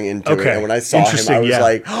this going into it, and when I saw him, I was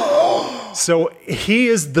like, so he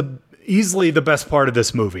is easily the best part of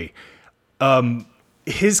this movie.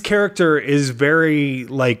 His character is very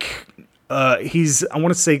like, he's, I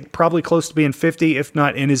want to say, probably close to being 50, if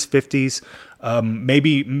not in his 50s,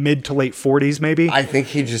 maybe mid to late 40s, maybe. I think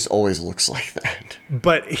he just always looks like that.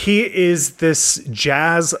 But he is this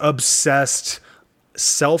jazz-obsessed,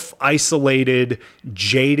 self-isolated,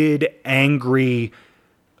 jaded, angry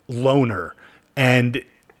loner. And,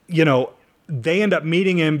 you know, they end up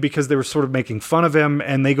meeting him because they were sort of making fun of him,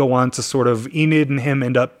 and they go on to sort of, Enid and him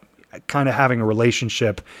end up kind of having a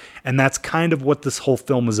relationship. And that's kind of what this whole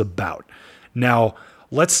film is about. Now,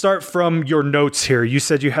 let's start from your notes here. You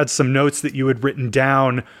said you had some notes that you had written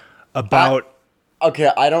down about.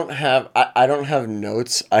 Okay, I don't have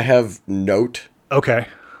notes. I have note. Okay.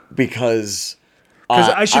 Because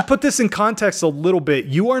I should put this in context a little bit.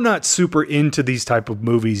 You are not super into these type of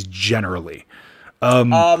movies generally. I'm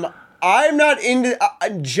not into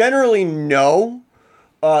generally, no.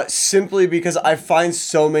 Simply because I find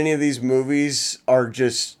so many of these movies are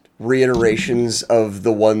just reiterations of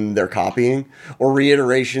the one they're copying, or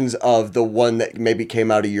reiterations of the one that maybe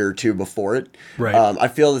came out a year or two before it. Right. I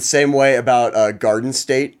feel the same way about Garden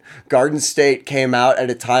State. Garden State came out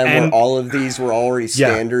at a time where all of these were already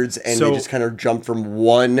standards, and they just kind of jumped from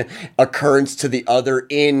one occurrence to the other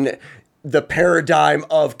in the paradigm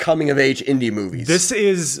of coming-of-age indie movies. This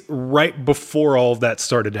is right before all of that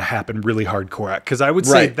started to happen really hardcore. Because I would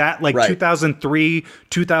say that, like, 2003,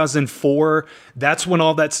 2004, that's when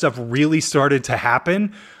all that stuff really started to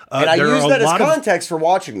happen. And I use that as context for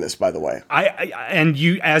watching this, by the way. And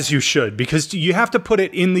you, as you should, because you have to put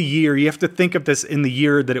it in the year. You have to think of this in the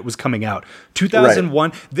year that it was coming out.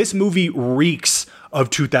 2001, this movie reeks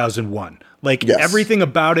of 2001. Like, everything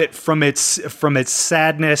about it, from its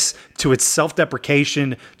sadness to its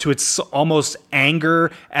self-deprecation to its almost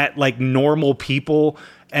anger at like normal people,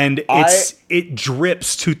 and it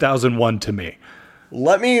drips 2001 to me.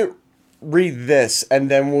 Let me read this, and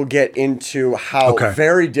then we'll get into how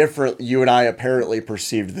very different you and I apparently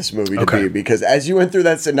perceived this movie to be. Because as you went through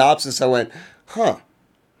that synopsis, I went, huh.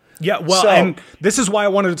 Yeah, well, and this is why I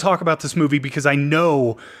wanted to talk about this movie, because I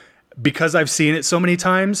know, because I've seen it so many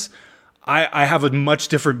times, I have a much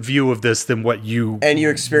different view of this than what you and you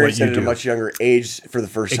experienced it at a much younger age for the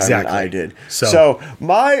first time than I did. So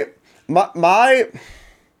my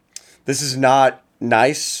this is not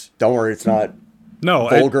nice. Don't worry, it's not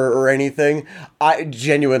vulgar or anything. I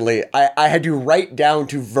genuinely I had to write down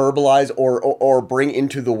to verbalize or bring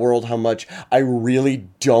into the world how much I really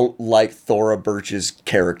don't like Thora Birch's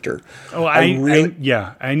character. Oh, I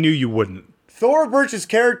knew you wouldn't. Thora Birch's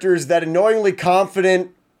character is that annoyingly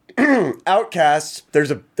confident outcast.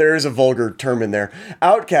 There is a vulgar term in there.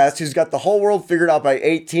 Outcast who's got the whole world figured out by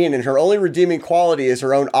 18, and her only redeeming quality is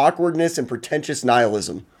her own awkwardness and pretentious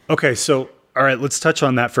nihilism. Okay, so all right, let's touch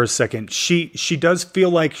on that for a second. She does feel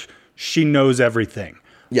like she knows everything.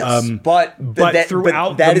 Yes, but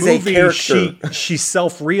throughout that the movie, is a character. she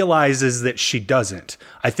self-realizes that she doesn't.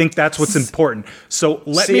 I think that's what's important. So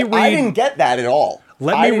let me read. I didn't get that at all.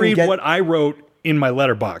 Let me read what I wrote in my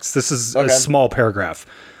letterbox. This is a small paragraph.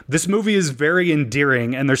 This movie is very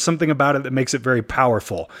endearing, and there's something about it that makes it very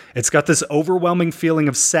powerful. It's got this overwhelming feeling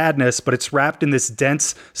of sadness, but it's wrapped in this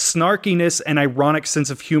dense snarkiness and ironic sense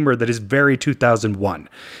of humor that is very 2001.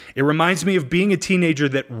 It reminds me of being a teenager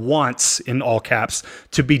that wants, in all caps,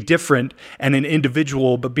 to be different and an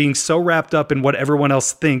individual, but being so wrapped up in what everyone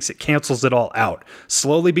else thinks, it cancels it all out,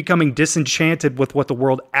 slowly becoming disenchanted with what the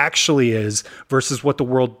world actually is versus what the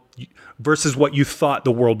world versus what you thought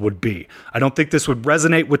the world would be. I don't think this would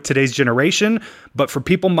resonate with today's generation, but for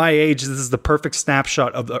people my age, this is the perfect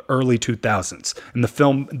snapshot of the early 2000s. And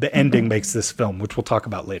the ending makes this film, which we'll talk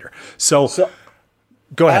about later. So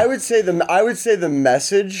go ahead. I would say the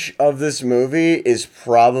message of this movie is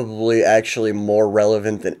probably actually more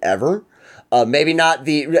relevant than ever. Maybe not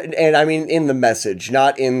and I mean in the message,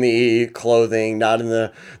 not in the clothing, not in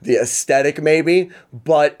the aesthetic maybe,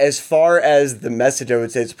 but as far as the message, I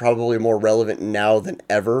would say it's probably more relevant now than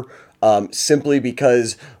ever, simply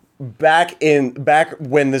because back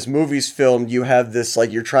when this movie's filmed, you have this,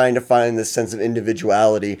 like, you're trying to find this sense of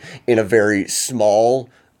individuality in a very small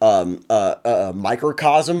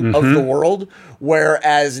microcosm of the world,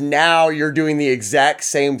 whereas now you're doing the exact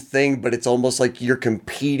same thing, but it's almost like you're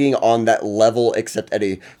competing on that level, except at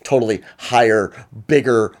a totally higher,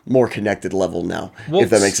 bigger, more connected level now, if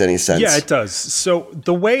that makes any sense. Yeah, it does. So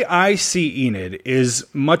the way I see Enid is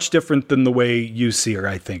much different than the way you see her,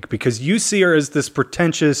 I think, because you see her as this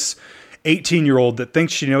pretentious 18-year-old that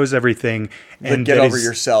thinks she knows everything. And get over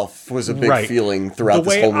yourself was a big feeling throughout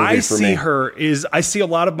this whole movie for me. The way I see her is I see a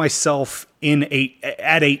lot of myself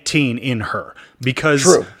at 18 in her, because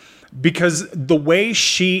the way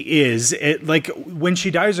she is, like when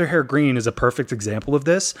she dyes her hair green is a perfect example of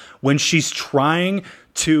this. When she's trying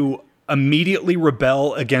to immediately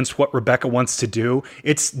rebel against what Rebecca wants to do.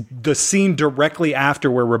 It's the scene directly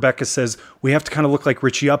after where Rebecca says, we have to kind of look like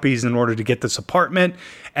Richie Uppies in order to get this apartment.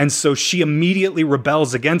 And so she immediately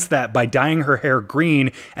rebels against that by dyeing her hair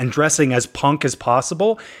green and dressing as punk as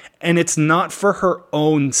possible. And it's not for her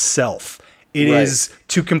own self. It is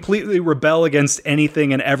to completely rebel against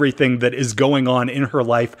anything and everything that is going on in her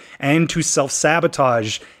life and to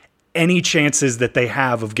self-sabotage any chances that they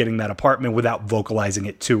have of getting that apartment without vocalizing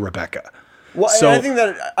it to Rebecca. Well, so, I think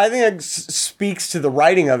that speaks to the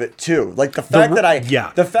writing of it too. Like the fact that I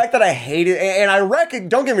hate it, and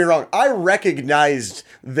don't get me wrong, I recognized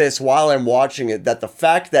this while I'm watching it, that the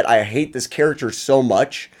fact that I hate this character so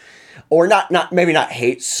much, or maybe not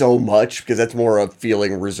hate so much, because that's more a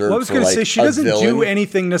feeling reserved. Well, I was going to say, she doesn't do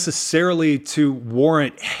anything necessarily to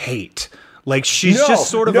warrant hate. Like, she's just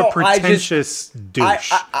sort of a pretentious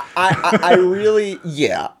douche. I really,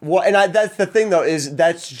 yeah. Well, and that's the thing, though, is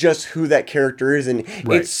that's just who that character is. And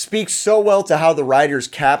it speaks so well to how the writers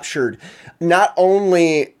captured not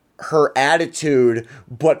only her attitude,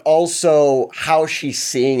 but also how she's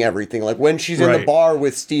seeing everything. Like when she's in the bar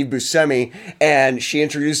with Steve Buscemi and she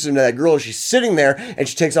introduces him to that girl, she's sitting there and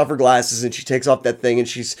she takes off her glasses and she takes off that thing and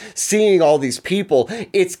she's seeing all these people.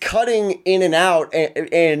 It's cutting in and out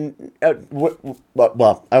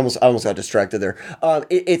well, I almost got distracted there.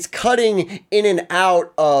 It's cutting in and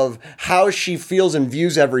out of how she feels and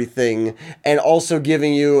views everything, and also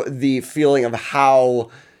giving you the feeling of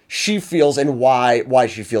how she feels and why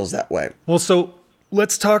she feels that way. Well, so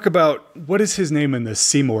let's talk about, what is his name in this?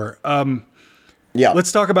 Seymour.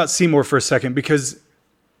 Let's talk about Seymour for a second, because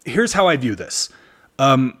here's how I view this.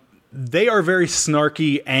 They are very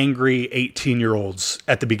snarky, angry 18-year-olds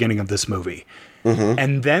at the beginning of this movie. Mm-hmm.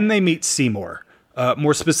 And then they meet Seymour.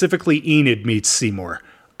 More specifically, Enid meets Seymour.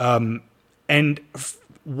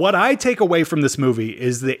 What I take away from this movie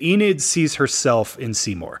is that Enid sees herself in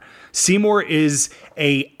Seymour. Seymour is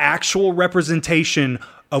a actual representation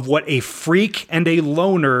of what a freak and a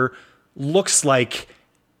loner looks like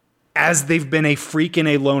as they've been a freak and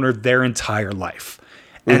a loner their entire life.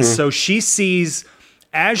 Mm-hmm. And so she sees,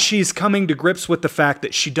 as she's coming to grips with the fact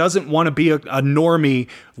that she doesn't want to be a normie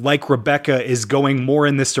like Rebecca is going more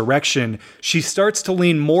in this direction, she starts to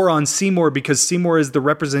lean more on Seymour, because Seymour is the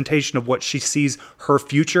representation of what she sees her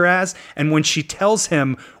future as. And when she tells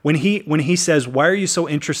him, when he says, why are you so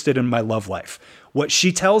interested in my love life? What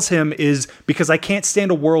she tells him is, because I can't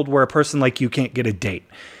stand a world where a person like you can't get a date.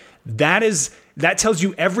 That tells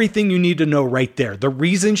you everything you need to know right there. The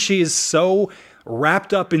reason she is so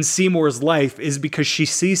wrapped up in Seymour's life is because she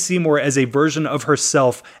sees Seymour as a version of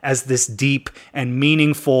herself as this deep and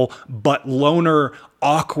meaningful but loner,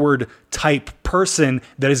 awkward type person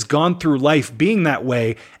that has gone through life being that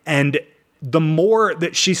way. And the more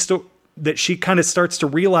that she kind of starts to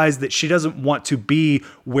realize that she doesn't want to be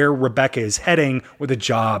where Rebecca is heading, with a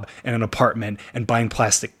job and an apartment and buying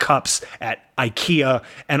plastic cups at IKEA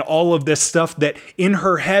and all of this stuff that in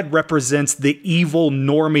her head represents the evil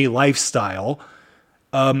normie lifestyle.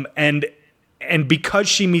 And because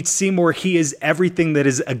she meets Seymour, he is everything that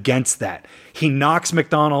is against that. He knocks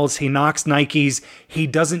McDonald's, he knocks Nikes, he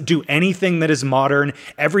doesn't do anything that is modern.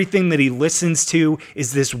 Everything that he listens to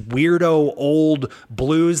is this weirdo old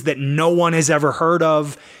blues that no one has ever heard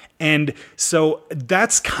of. And so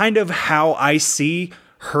that's kind of how I see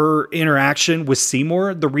her interaction with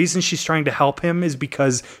Seymour, the reason she's trying to help him is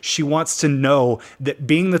because she wants to know that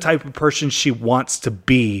being the type of person she wants to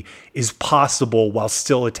be is possible while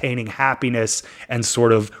still attaining happiness and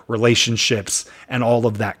sort of relationships and all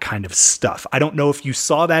of that kind of stuff. I don't know if you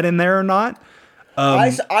saw that in there or not.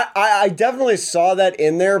 I definitely saw that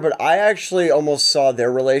in there, but I actually almost saw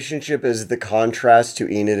their relationship as the contrast to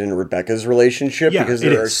Enid and Rebecca's relationship, because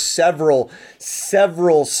there are several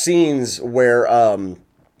scenes where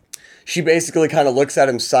she basically kind of looks at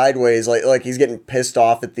him sideways, like he's getting pissed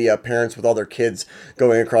off at the parents with all their kids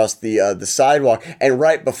going across the sidewalk. And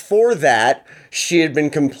right before that, she had been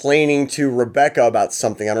complaining to Rebecca about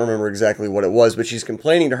something. I don't remember exactly what it was, but she's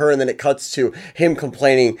complaining to her, and then it cuts to him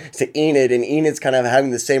complaining to Enid, and Enid's kind of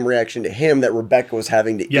having the same reaction to him that Rebecca was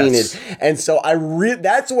having to Enid. And so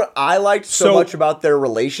that's what I liked so much about their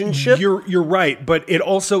relationship. You're right, but it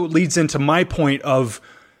also leads into my point of,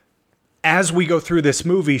 as we go through this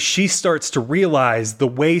movie, she starts to realize the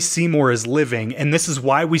way Seymour is living, and this is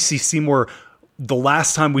why we see Seymour, the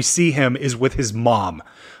last time we see him is with his mom.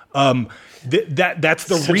 That's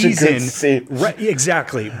the Such reason. A good scene. Right,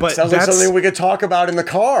 exactly. But sounds like something we could talk about in the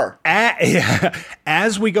car.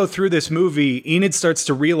 As we go through this movie, Enid starts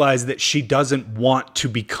to realize that she doesn't want to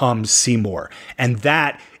become Seymour. And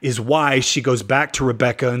that is why she goes back to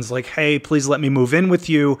Rebecca and is like, hey, please let me move in with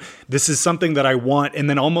you. This is something that I want. And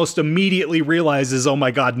then almost immediately realizes, oh my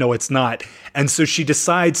God, no, it's not. And so she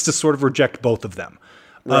decides to sort of reject both of them.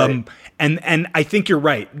 Right. And I think you're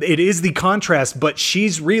right. It is the contrast, but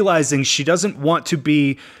she's realizing she doesn't want to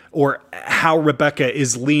be, or how Rebecca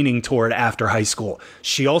is leaning toward after high school.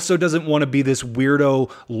 She also doesn't want to be this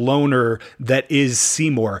weirdo loner that is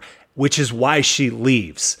Seymour, which is why she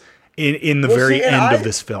leaves in the very end of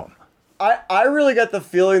this film. I really got the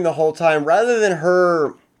feeling the whole time, rather than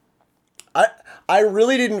her, I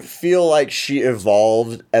really didn't feel like she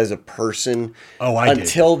evolved as a person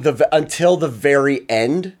until the very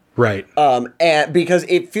end. Right. And because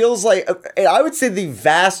it feels like, I would say the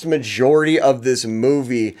vast majority of this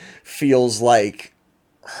movie feels like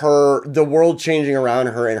the world changing around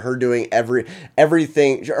her and her doing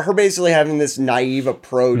everything, her basically having this naive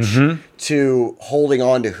approach to holding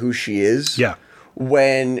on to who she is. Yeah.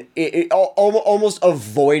 When almost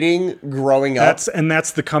avoiding growing up.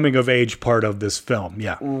 That's the coming of age part of this film.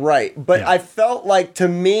 Yeah. Right. But I felt like, to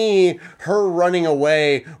me, her running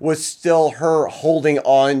away was still her holding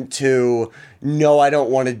on to, no, I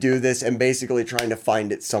don't want to do this, and basically trying to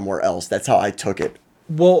find it somewhere else. That's how I took it.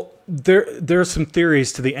 Well, there are some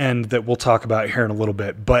theories to the end that we'll talk about here in a little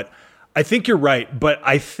bit, but I think you're right. But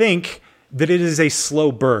I think that it is a slow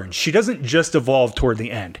burn. She doesn't just evolve toward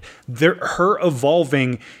the end. Her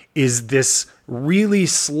evolving is this really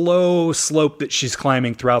slow slope that she's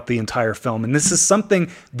climbing throughout the entire film. And this is something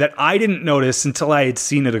that I didn't notice until I had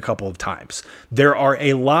seen it a couple of times. There's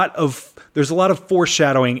a lot of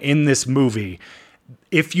foreshadowing in this movie,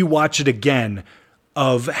 if you watch it again,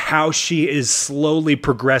 of how she is slowly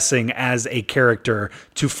progressing as a character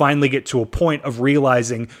to finally get to a point of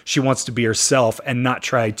realizing she wants to be herself and not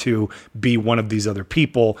try to be one of these other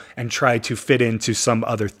people and try to fit into some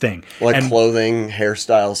other thing. Like clothing,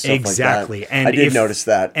 hairstyles, stuff exactly. like that. And I did notice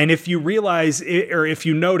that. And if you realize, or if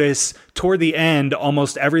you notice, toward the end,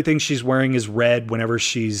 almost everything she's wearing is red whenever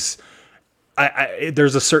she's...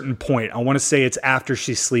 there's a certain point. I want to say it's after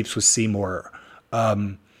she sleeps with Seymour.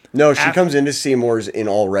 No, she comes into Seymour's in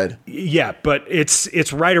all red. Yeah, but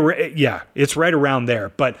it's right around there.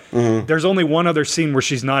 But there's only one other scene where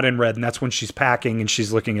she's not in red, and that's when she's packing and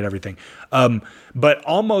she's looking at everything. But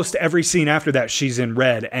almost every scene after that, she's in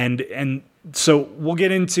red, and so we'll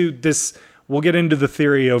get into this. We'll get into the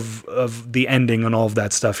theory of the ending and all of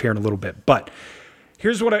that stuff here in a little bit. But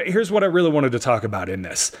here's what I really wanted to talk about in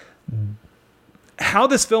this: how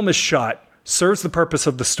this film is shot serves the purpose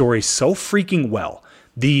of the story so freaking well.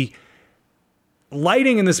 The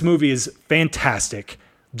lighting in this movie is fantastic.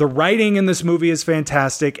 The writing in this movie is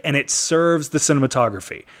fantastic, and it serves the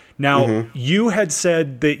cinematography. Now, you had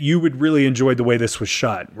said that you would really enjoy the way this was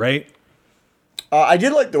shot, right? I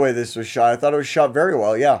did like the way this was shot. I thought it was shot very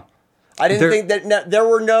well, yeah. I didn't think that there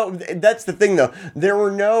were no... That's the thing, though. There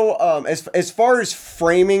were no... as far as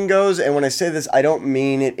framing goes, and when I say this, I don't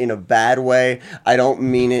mean it in a bad way. I don't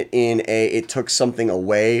mean it in it took something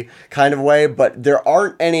away kind of way. But there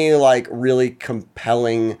aren't any, really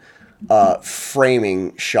compelling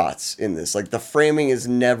framing shots in this. The framing is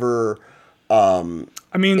never... there's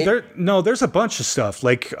a bunch of stuff.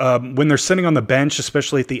 When they're sitting on the bench,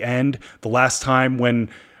 especially at the end, the last time when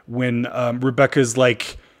Rebecca's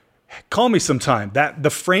like... Call me sometime. That the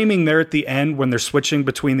framing there at the end when they're switching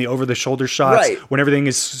between the over the shoulder shots, Right. when everything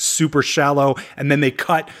is super shallow, and then they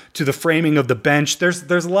cut to the framing of the bench. There's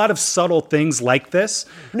a lot of subtle things like this.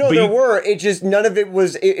 No, but there were. It just none of it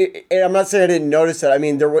was. And I'm not saying I didn't notice that. I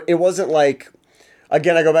mean, it wasn't like.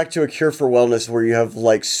 Again, I go back to A Cure for Wellness, where you have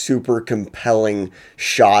like super compelling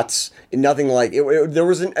shots. Nothing like there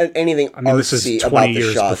wasn't anything This is artsy 20 about the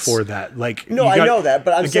years shots. before that. Like, No, I know that,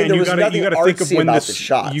 but I'm saying there was nothing artsy about the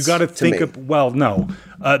shots. You got to think me. of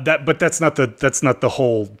but that's not the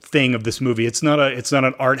whole thing of this movie. It's not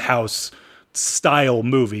an art house style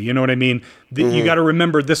movie. You know what I mean? You got to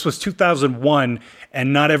remember this was 2001.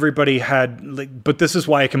 And not everybody had, but this is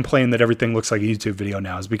why I complain that everything looks like a YouTube video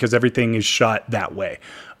now, is because everything is shot that way.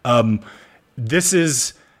 This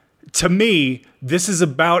is, to me, this is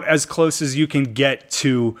about as close as you can get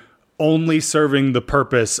to only serving the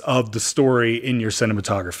purpose of the story in your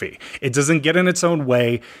cinematography. It doesn't get in its own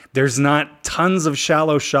way. There's not tons of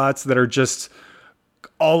shallow shots that are just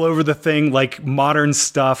all over the thing, like modern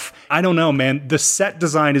stuff. I don't know, man. The set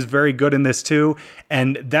design is very good in this too.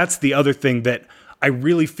 And that's the other thing that I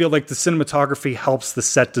really feel like the cinematography helps the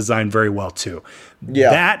set design very well too.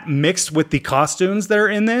 Yeah. That mixed with the costumes that are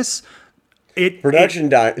in this,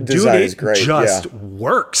 design is great. It just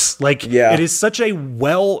works. Like, it is such a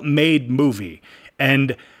well-made movie.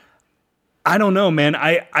 And I don't know, man.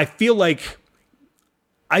 I feel like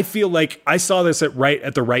I saw this at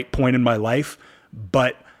the right point in my life,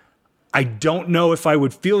 but I don't know if I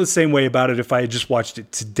would feel the same way about it if I had just watched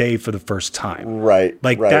it today for the first time. Right.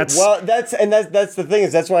 Like right. that's the thing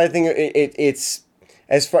is that's why I think it's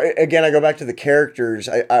as far again I go back to the characters.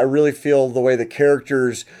 I really feel the way the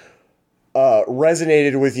characters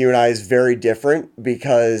resonated with you and I is very different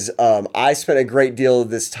because I spent a great deal of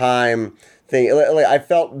this time thinking. Like, I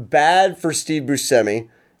felt bad for Steve Buscemi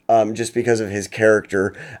just because of his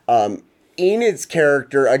character. Enid's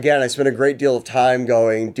character, again, I spent a great deal of time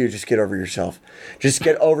going, dude, just get over yourself. Just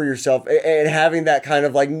get over yourself. And having that kind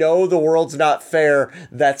of like, no, the world's not fair.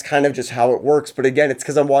 That's kind of just how it works. But again, it's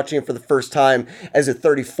because I'm watching it for the first time as a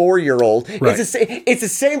 34-year-old. Right. It's the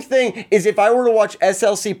same thing as if I were to watch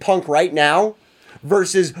SLC Punk right now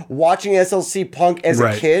versus watching SLC Punk as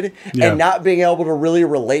a kid and not being able to really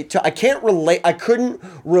relate to. I couldn't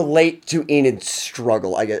relate to Enid's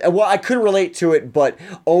struggle, I guess. Well, I could relate to it, but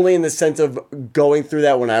only in the sense of going through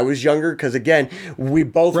that when I was younger. Because again, we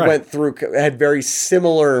both had very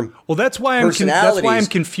similar. Well, that's why I'm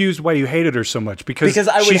confused why you hated her so much because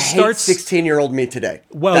I would hate 16-year-old me today.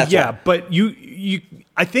 Well, that's why. But you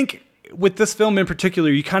I think. With this film in particular,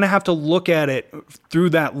 you kind of have to look at it through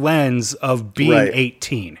that lens of being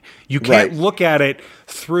 18. You can't look at it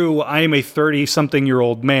through, I am a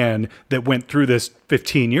 30-something-year-old man that went through this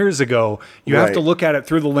 15 years ago. You have to look at it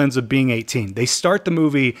through the lens of being 18. They start the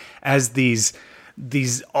movie as these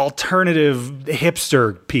alternative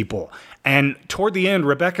hipster people. And toward the end,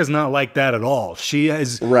 Rebecca's not like that at all.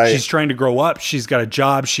 She's trying to grow up. She's got a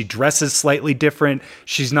job. She dresses slightly different.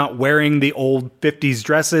 She's not wearing the old 50s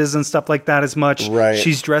dresses and stuff like that as much. Right.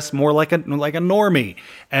 She's dressed more like a normie.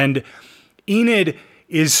 And Enid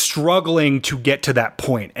is struggling to get to that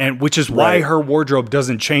point, and which is why her wardrobe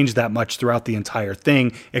doesn't change that much throughout the entire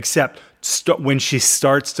thing, except when she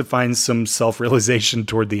starts to find some self-realization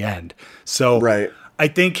toward the end. So I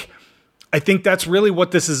think that's really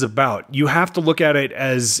what this is about. You have to look at it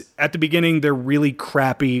as, at the beginning, they're really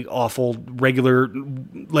crappy, awful, regular,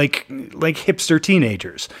 like hipster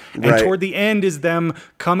teenagers. And toward the end is them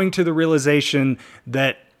coming to the realization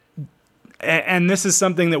that, and this is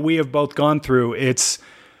something that we have both gone through, it's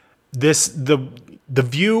this, the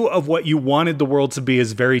view of what you wanted the world to be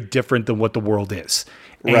is very different than what the world is.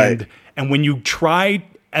 And when you try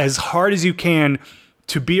as hard as you can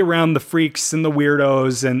to be around the freaks and the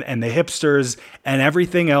weirdos and the hipsters and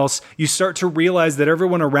everything else, you start to realize that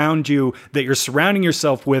everyone around you that you're surrounding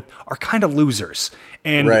yourself with are kind of losers.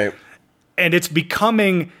 And it's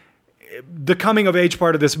becoming, the coming of age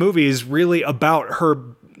part of this movie is really about her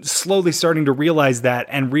slowly starting to realize that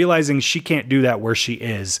and realizing she can't do that where she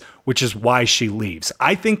is, which is why she leaves.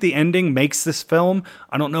 I think the ending makes this film.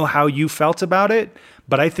 I don't know how you felt about it,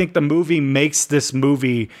 but I think the movie makes this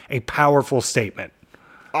movie a powerful statement.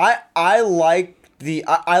 I liked the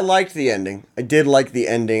ending. I did like the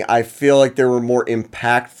ending. I feel like there were more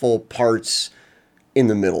impactful parts in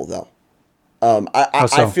the middle, though.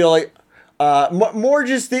 I feel like more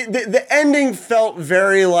just the ending felt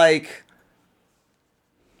very like,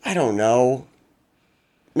 I don't know.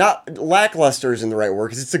 Not lackluster isn't the right word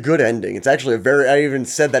because it's a good ending. It's actually I even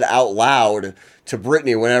said that out loud to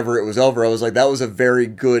Brittany whenever it was over. I was like, that was a very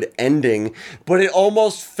good ending, but it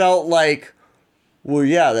almost felt like Well,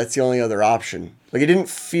 yeah, that's the only other option. Like, it didn't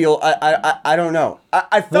feel. I don't know.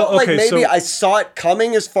 I felt Well, like okay, maybe so- I saw it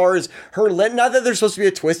coming as far as her. Not that there's supposed to be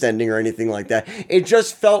a twist ending or anything like that. It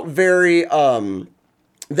just felt very.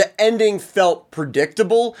 The ending felt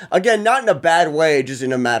predictable. Again, not in a bad way, just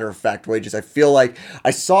in a matter of fact way. Just I feel like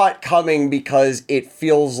I saw it coming because it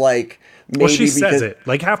feels like maybe. Well, she because, says it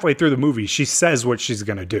like halfway through the movie. She says what she's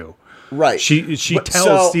gonna do. right. She But- tells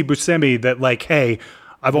so- Steve Buscemi that like, hey,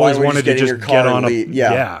 I've Why always don't we wanted just to get in just your car get on and a leave?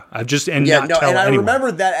 Yeah. I've just and Yeah, not no, tell and I anyone.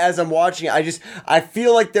 remember that as I'm watching it. I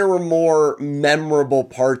feel like there were more memorable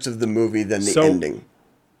parts of the movie than the ending.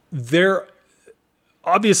 There,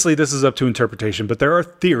 obviously, this is up to interpretation, but there are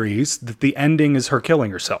theories that the ending is her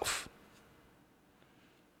killing herself.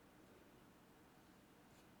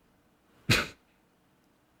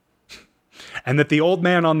 And that the old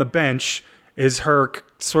man on the bench is her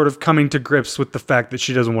sort of coming to grips with the fact that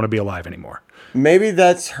she doesn't want to be alive anymore. Maybe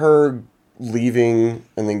that's her leaving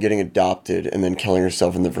and then getting adopted and then killing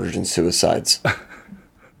herself in the virgin suicides.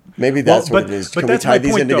 Maybe that's what it is. But Can that's we tie my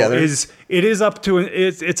these point, in though, together? it's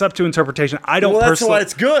up to interpretation. I don't Well, that's personally. why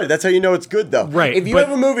it's good. That's how you know it's good, though. Right, If you but-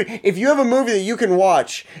 have a movie that you can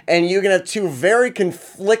watch and you can have two very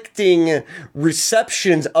conflicting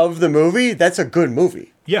receptions of the movie, that's a good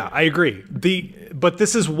movie. Yeah, I agree. But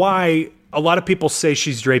this is why a lot of people say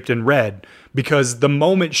she's draped in red, because the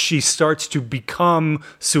moment she starts to become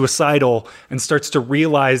suicidal and starts to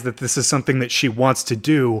realize that this is something that she wants to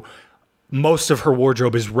do, most of her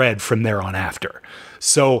wardrobe is red from there on after.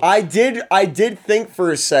 So I did think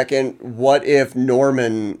for a second, what if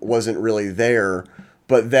Norman wasn't really there?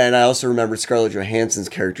 But then I also remembered Scarlett Johansson's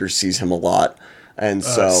character sees him a lot, and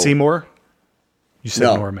so Seymour, you said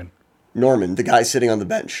No. Norman, the guy sitting on the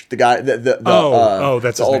bench, the guy, that's that's the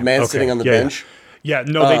his old name. man Okay. sitting on the Yeah, bench. Yeah,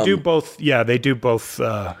 no, they do both. Yeah, they do both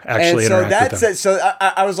actually And so interact that's with them. it. So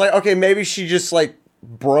I was like, okay, maybe she just like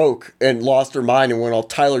broke and lost her mind and went all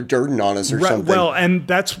Tyler Durden on us or something. Well, and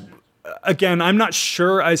that's again, I'm not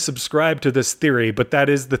sure I subscribe to this theory, but that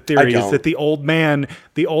is the theory, is don't. that the old man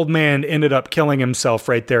ended up killing himself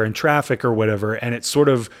right there in traffic or whatever, and it's sort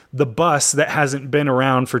of the bus that hasn't been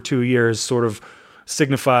around for 2 years sort of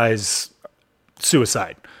signifies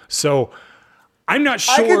suicide. So I'm not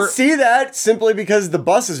I sure. can see that simply because the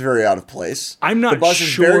bus is very out of place. I'm not The bus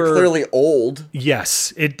is very sure- clearly old.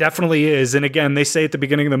 Yes, it definitely is. And again, they say at the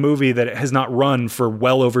beginning of the movie that it has not run for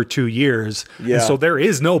well over 2 years. Yeah. And so there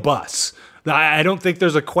is no bus. I don't think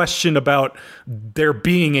there's a question about there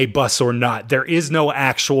being a bus or not. There is no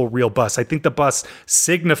actual real bus. I think the bus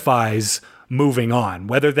signifies moving on,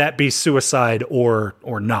 whether that be suicide or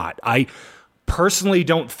not. I personally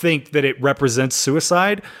don't think that it represents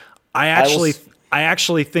suicide. I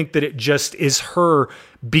actually think that it just is her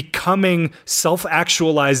becoming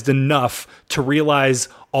self-actualized enough to realize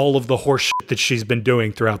all of the horse shit that she's been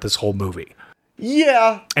doing throughout this whole movie.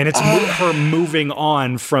 Yeah. And it's her moving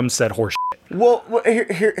on from said horse shit. Well,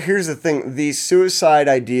 here's the thing. The suicide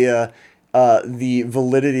idea, the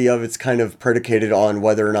validity of it's kind of predicated on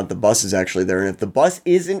whether or not the bus is actually there. And if the bus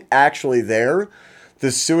isn't actually there,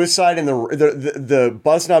 the suicide and the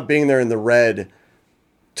bus not being there in the red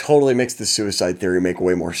totally makes the suicide theory make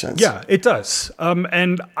way more sense. Yeah, it does.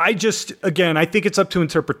 And I think it's up to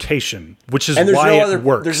interpretation, which is And there's why no other it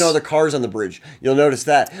works. There's no other cars on the bridge. You'll notice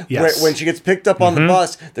that. Yes. When she gets picked up on the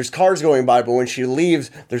bus, there's cars going by, but when she leaves,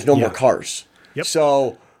 there's no more Yeah. cars. Yep.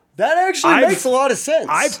 So that actually makes a lot of sense.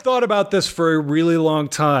 I've thought about this for a really long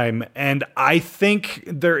time, and I think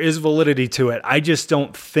there is validity to it. I just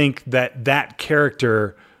don't think that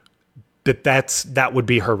character, that would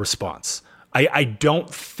be her response. I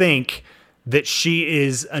don't think that she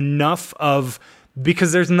is enough of,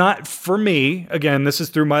 because there's not, for me, again, this is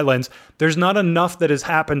through my lens, there's not enough that has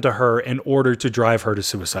happened to her in order to drive her to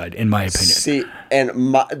suicide, in my opinion. See,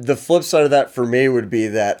 and the flip side of that for me would be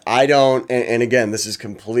that I don't, and again, this is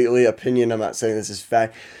completely opinion. I'm not saying this is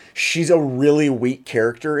fact. She's a really weak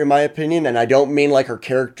character, in my opinion, and I don't mean like her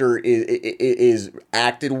character is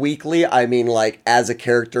acted weakly. I mean like as a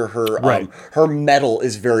character, her metal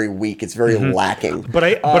is very weak. It's very lacking. But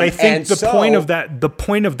I think the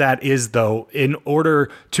point of that is, though, in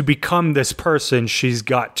order to become this person, she's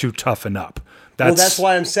got to toughen up. That's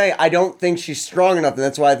why I'm saying I don't think she's strong enough, and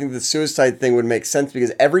that's why I think the suicide thing would make sense,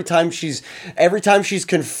 because every time she's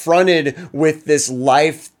confronted with this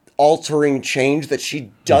life altering change that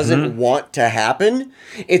she doesn't want to happen.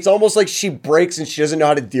 It's almost like she breaks and she doesn't know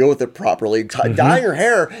how to deal with it properly. Dyeing her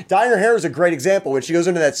hair is a great example. When she goes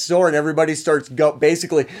into that store and everybody starts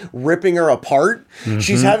basically ripping her apart,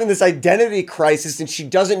 she's having this identity crisis and she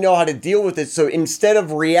doesn't know how to deal with it. So instead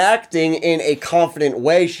of reacting in a confident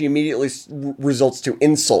way, she immediately results to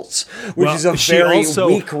insults, which is a very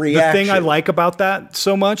weak reaction. The thing I like about that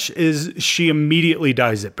so much is she immediately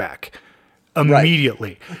dyes it back.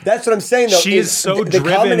 Immediately. Right. That's what I'm saying, though. She is so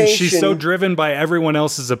driven. She's so driven by everyone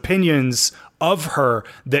else's opinions of her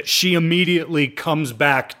that she immediately comes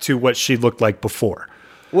back to what she looked like before.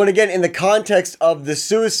 Well, again, in the context of the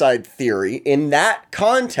suicide theory, in that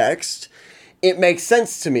context, it makes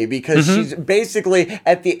sense to me because she's basically,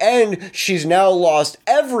 at the end, she's now lost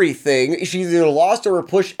everything. She's either lost or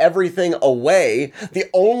pushed everything away. The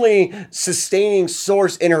only sustaining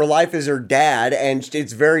source in her life is her dad, and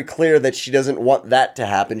it's very clear that she doesn't want that to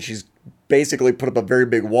happen. She's basically put up a very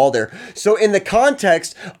big wall there. So in the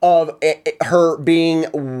context of her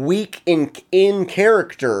being weak in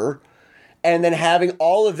character, and then having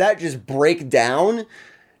all of that just break down,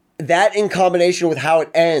 that in combination with how it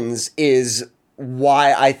ends is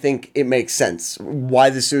why I think it makes sense. Why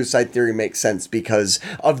the suicide theory makes sense, because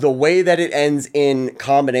of the way that it ends in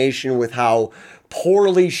combination with how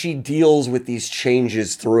poorly she deals with these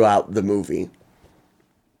changes throughout the movie.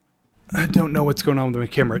 I don't know what's going on with the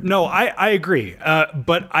camera. No, I agree.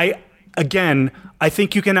 But I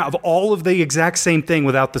think you can have all of the exact same thing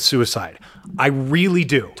without the suicide. I really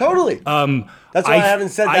do. Totally. That's why I haven't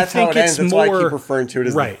said that's how it ends. That's why I keep referring to it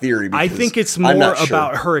as the theory. I think it's more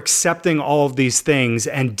about her accepting all of these things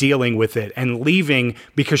and dealing with it and leaving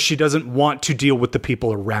because she doesn't want to deal with the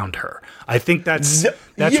people around her. I think that's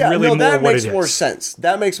really more what it is. That makes more sense.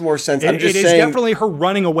 That makes more sense. It is definitely her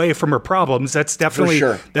running away from her problems. That's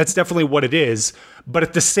definitely what it is. But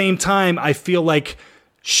at the same time, I feel like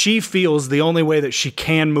she feels the only way that she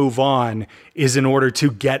can move on is in order to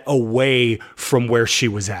get away from where she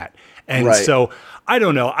was at. And so I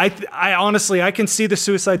don't know. I honestly, I can see the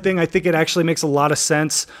suicide thing. I think it actually makes a lot of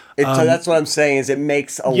sense. That's what I'm saying is it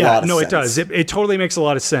makes a lot of sense. No, it does. It totally makes a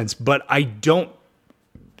lot of sense. But I don't,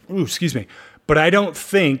 but I don't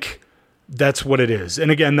think that's what it is.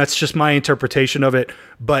 And again, that's just my interpretation of it.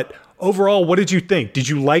 But overall, what did you think? Did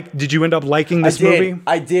you end up liking this movie?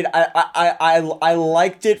 I did. I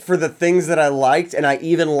liked it for the things that I liked, and I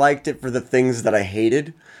even liked it for the things that I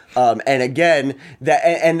hated. And again,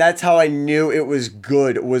 that's how I knew it was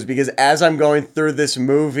good, was because as I'm going through this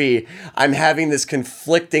movie, I'm having this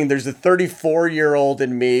conflicting, there's a 34-year-old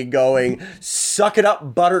in me going, suck it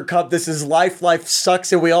up, Buttercup, this is life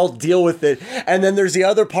sucks and we all deal with it. And then there's the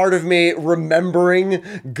other part of me remembering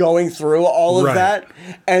going through all of that.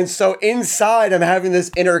 And so inside, I'm having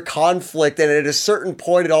this inner conflict, and at a certain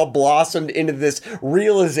point, it all blossomed into this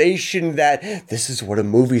realization that this is what a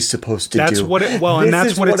movie's supposed to do. That's what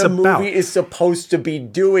it's a movie is supposed to be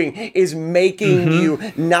doing, is making you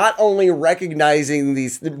not only recognize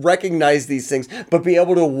these things, but be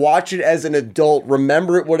able to watch it as an adult,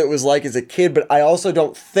 remember what it was like as a kid. But I also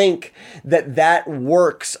don't think that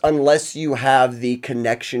works unless you have the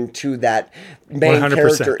connection to that main 100%.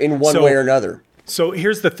 Character in one way or another. So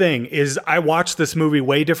here's the thing, is I watched this movie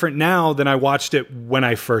way different now than I watched it when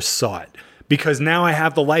I first saw it. Because now I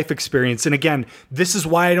have the life experience. And again, this is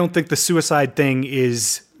why I don't think the suicide thing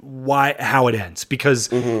is how it ends.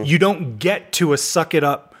 Because you don't get to a suck it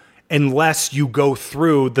up unless you go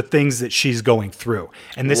through the things that she's going through.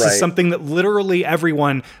 And this is something that literally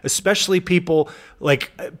everyone, especially people in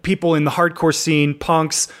the hardcore scene,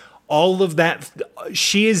 punks, all of that,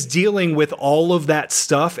 she is dealing with all of that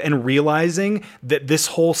stuff and realizing that this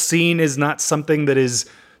whole scene is not something that is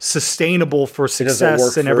sustainable for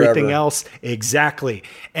success and everything else. Exactly.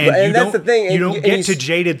 And that's the thing. You don't get to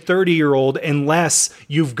jaded 30-year-old unless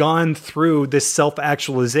you've gone through this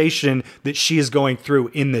self-actualization that she is going through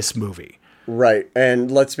in this movie. Right. And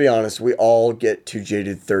let's be honest, we all get to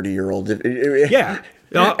jaded 30-year-old. Yeah.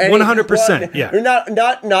 100%. Yeah.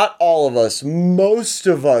 Not all of us. Most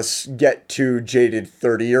of us get to jaded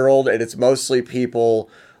 30-year-old, and it's mostly people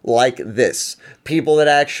like this. People that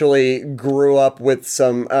actually grew up with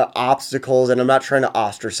some obstacles, and I'm not trying to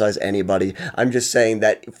ostracize anybody. I'm just saying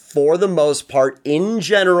that for the most part, in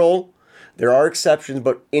general, there are exceptions,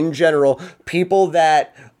 but in general, people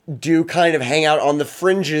that do kind of hang out on the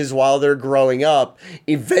fringes while they're growing up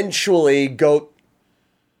eventually go...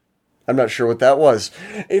 I'm not sure what that was.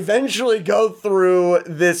 Eventually go through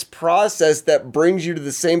this process that brings you to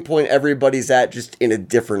the same point everybody's at, just in a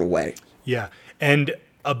different way. Yeah. And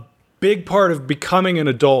big part of becoming an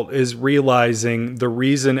adult is realizing the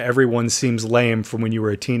reason everyone seems lame from when you were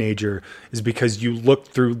a teenager is because you looked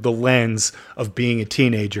through the lens of being a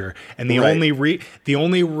teenager. And the only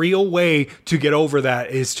real way to get over that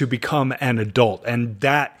is to become an adult. And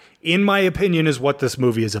that, in my opinion, is what this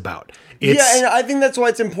movie is about. Yeah, and I think that's why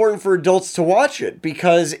it's important for adults to watch it,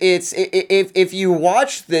 because if you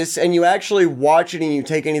watch this and you actually watch it and you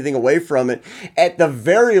take anything away from it, at the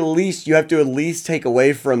very least, you have to at least take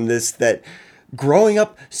away from this that growing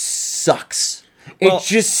up sucks. Well, it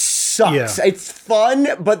just sucks. Yeah. It's fun,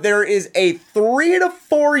 but there is a 3 to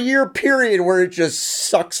 4 year period where it just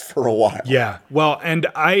sucks for a while. Yeah. Well, and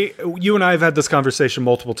you and I have had this conversation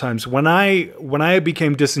multiple times. When I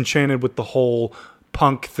became disenchanted with the whole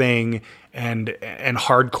punk thing and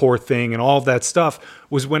hardcore thing and all of that stuff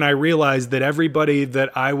was when I realized that everybody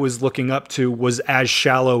that I was looking up to was as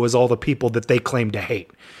shallow as all the people that they claimed to hate.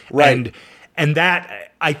 Right. And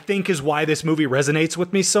that, I think, is why this movie resonates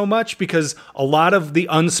with me so much, because a lot of the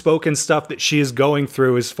unspoken stuff that she is going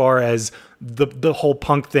through as far as the whole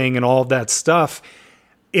punk thing and all of that stuff,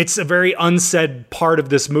 it's a very unsaid part of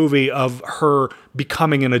this movie of her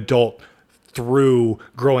becoming an adult through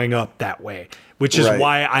growing up that way. Which is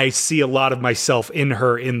why I see a lot of myself in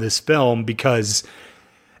her in this film, because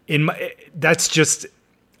that's just,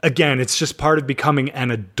 again, it's just part of becoming an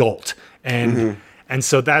adult. And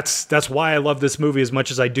so that's why I love this movie as much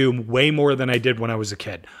as I do, way more than I did when I was a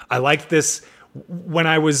kid. I liked this when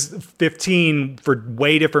I was 15 for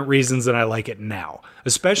way different reasons than I like it now,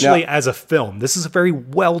 especially as a film. This is a very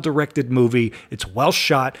well-directed movie. It's well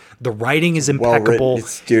shot. The writing is impeccable.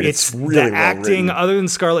 It's really the acting, other than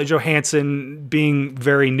Scarlett Johansson being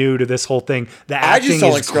very new to this whole thing, the acting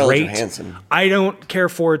is great. Johansson. I don't care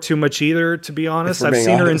for it too much either, to be honest. I've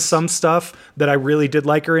seen her in some stuff that I really did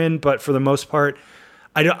like her in, but for the most part,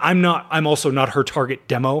 I'm also not her target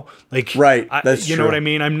demo. Like, that's you know what I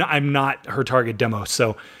mean? I'm not her target demo.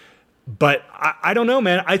 So, but I don't know,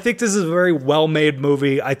 man. I think this is a very well-made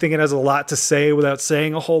movie. I think it has a lot to say without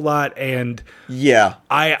saying a whole lot. And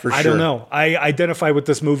I don't know. I identify with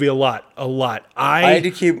this movie a lot. I had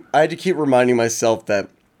to keep reminding myself that,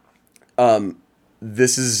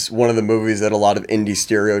 this is one of the movies that a lot of indie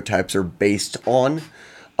stereotypes are based on.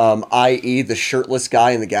 I.e. the shirtless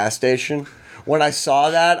guy in the gas station. When I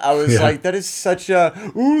saw that, I was like, that is such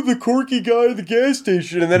the quirky guy at the gas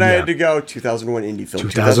station. And then I had to go, 2001 indie film,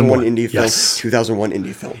 2001 indie film, 2001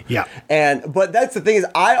 indie film. Yeah. But that's the thing is,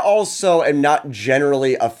 I also am not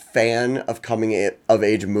generally a fan of coming of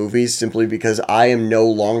age movies, simply because I am no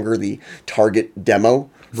longer the target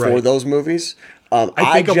demo for those movies.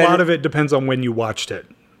 I think a lot of it depends on when you watched it.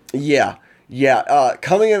 Yeah. Yeah.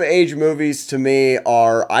 Coming of age movies to me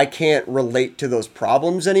I can't relate to those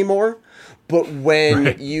problems anymore. But when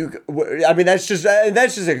that's just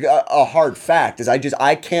a hard fact.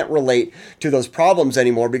 I can't relate to those problems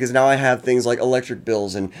anymore, because now I have things like electric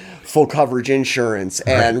bills and full coverage insurance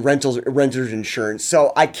and renter's insurance.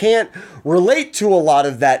 So I can't relate to a lot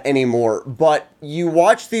of that anymore. But you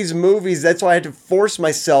watch these movies. That's why I had to force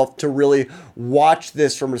myself to really watch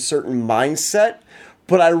this from a certain mindset.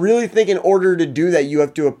 But I really think in order to do that, you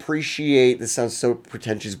have to appreciate, this sounds so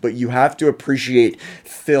pretentious, but you have to appreciate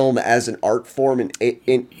film as an art form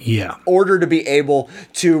in order to be able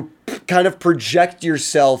to kind of project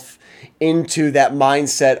yourself into that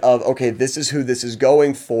mindset of, okay, this is who this is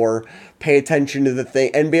going for, pay attention to the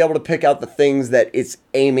thing, and be able to pick out the things that it's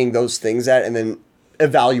aiming those things at, and then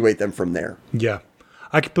evaluate them from there. Yeah,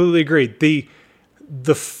 I completely agree.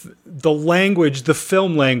 The language, the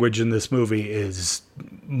film language in this movie is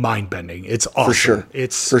mind-bending. It's awesome.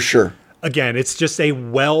 For sure. Again, it's just a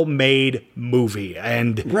well-made movie.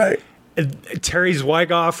 And Terry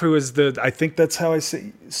Zwigoff, who is I think that's how I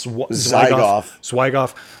say Zwigoff.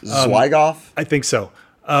 Zwigoff? I think so.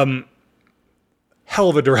 Hell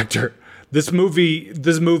of a director. This movie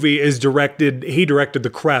is directed. He directed the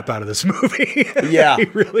crap out of this movie. Yeah, he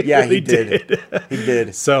really did. He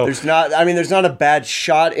did. So there's not a bad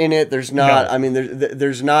shot in it. There's not. No. I mean,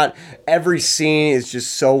 there's not. Every scene is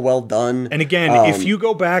just so well done. And again, if you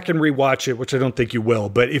go back and rewatch it, which I don't think you will,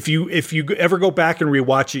 but if you ever go back and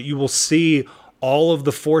rewatch it, you will see all of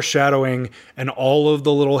the foreshadowing and all of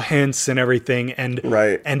the little hints and everything,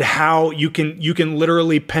 and how you can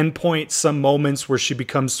literally pinpoint some moments where she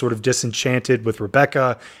becomes sort of disenchanted with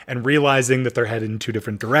Rebecca and realizing that they're headed in two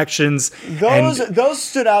different directions. Those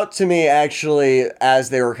stood out to me actually as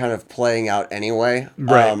they were kind of playing out anyway.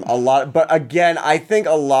 A lot, but again, I think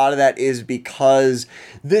a lot of that is because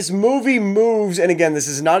this movie moves, and again, this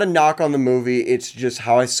is not a knock on the movie, it's just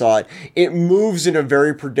how I saw it. It moves in a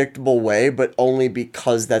very predictable way, but only only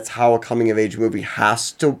because that's how a coming of age movie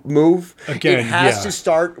has to move. Again, it has to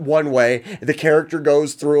start one way. The character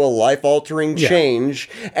goes through a life-altering change,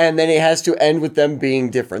 and then it has to end with them being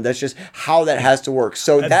different. That's just how that has to work.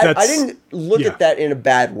 So that I didn't look at that in a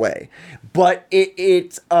bad way, but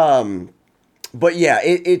but yeah,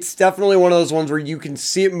 it's definitely one of those ones where you can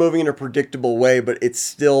see it moving in a predictable way, but it's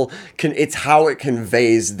still it's how it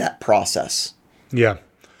conveys that process. Yeah.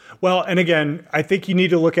 Well, and again, I think you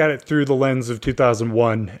need to look at it through the lens of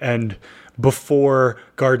 2001 and before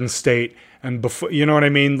Garden State and before, you know what I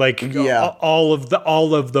mean? Like all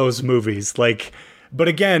of those movies, like. But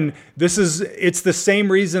again, it's the same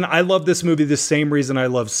reason I love this movie, the same reason I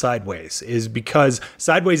love Sideways, is because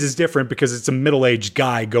Sideways is different because it's a middle-aged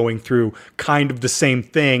guy going through kind of the same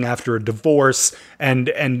thing after a divorce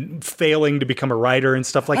and failing to become a writer and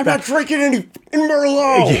stuff like that. I'm not drinking any in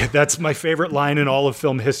Merlot. Yeah, that's my favorite line in all of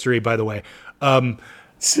film history, by the way.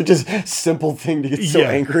 So just simple thing to get so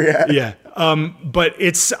angry at. Yeah. But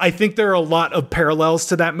I think there are a lot of parallels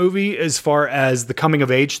to that movie as far as the coming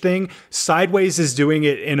of age thing. Sideways is doing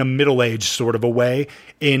it in a middle-aged sort of a way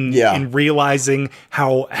in realizing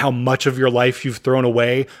how much of your life you've thrown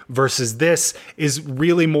away, versus this is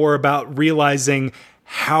really more about realizing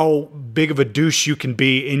how big of a douche you can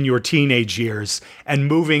be in your teenage years and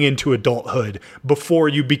moving into adulthood before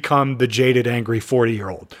you become the jaded, angry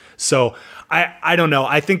 40-year-old. So I don't know.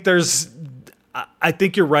 I think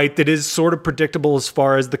you're right. That is sort of predictable as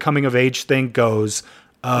far as the coming of age thing goes.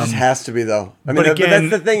 It has to be, though. I mean, but again,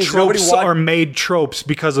 that's the thing. Tropes are made tropes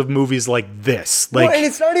because of movies like this. Like, well, and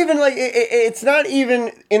it's not even like it's not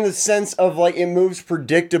even in the sense of like it moves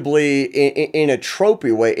predictably in a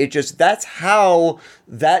tropey way. It just that's how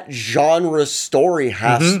that genre story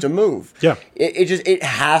has to move. Yeah, it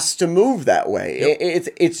has to move that way. Yep.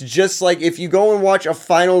 It's just like if you go and watch a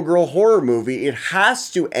Final Girl horror movie, it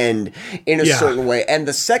has to end in a certain way. And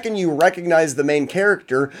the second you recognize the main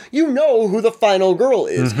character, you know who the final girl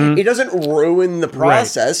is. It doesn't ruin the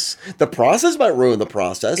process. Right. The process might ruin the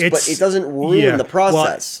process, but it doesn't ruin the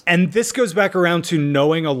process. Well, and this goes back around to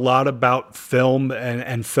knowing a lot about film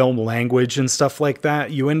and film language and stuff like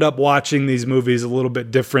that. You end up watching these movies a little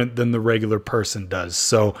bit different than the regular person does.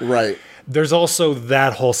 So there's also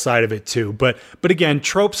that whole side of it too. But again,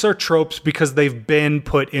 tropes are tropes because they've been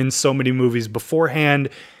put in so many movies beforehand.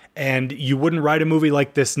 And you wouldn't write a movie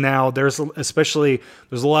like this now. There's a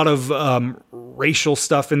lot of racial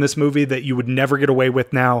stuff in this movie that you would never get away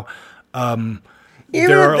with now. There's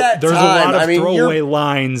a lot of throwaway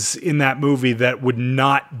lines in that movie that would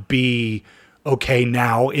not be okay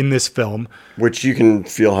now in this film. Which you can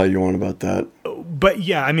feel how you want about that. But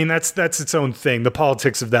yeah, I mean that's its own thing. The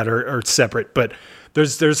politics of that are separate. But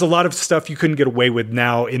there's a lot of stuff you couldn't get away with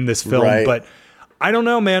now in this film. Right. But I don't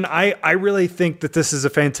know, man. I really think that this is a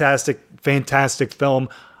fantastic film.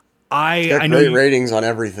 It's got great ratings on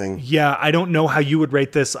everything. Yeah, I don't know how you would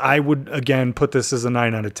rate this. I would, again, put this as a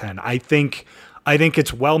 9 out of 10. I think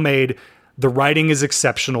it's well made. The writing is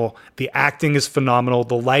exceptional. The acting is phenomenal.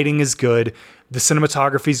 The lighting is good. The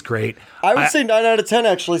cinematography is great. I would say 9 out of 10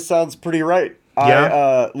 actually sounds pretty right.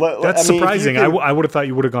 Yeah, that's surprising. I would have thought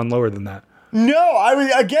you would have gone lower than that. No, I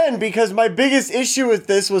was again because my biggest issue with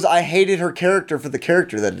this was I hated her character for the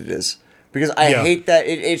character that it is. Because I hate that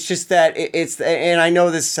it's just that it's and I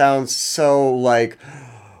know this sounds so like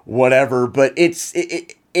whatever, but it's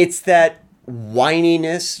that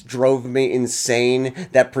whininess drove me insane.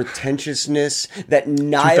 That pretentiousness, that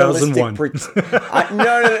nihilistic. No,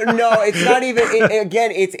 it's not even.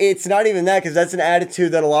 It's not even that because that's an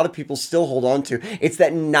attitude that a lot of people still hold on to. It's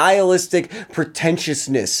that nihilistic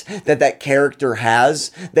pretentiousness that character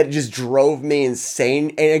has that just drove me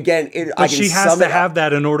insane. And again, she has to have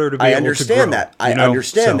that in order to be able to grow. I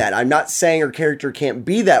understand that. I'm not saying her character can't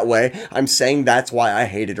be that way. I'm saying that's why I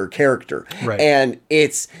hated her character. Right. And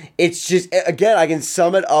it's just. Again, I can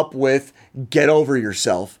sum it up with get over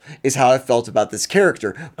yourself is how I felt about this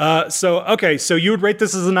character. So you would rate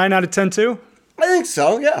this as a 9 out of 10 too? I think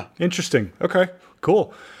so, yeah. Interesting. Okay,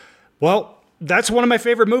 cool. Well, that's one of my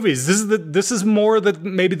favorite movies. This is more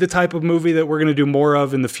maybe the type of movie that we're going to do more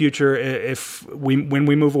of in the future when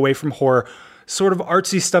we move away from horror. Sort of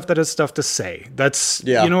artsy stuff that has stuff to say.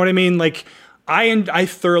 You know what I mean? Like I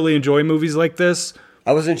thoroughly enjoy movies like this.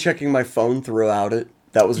 I wasn't checking my phone throughout it.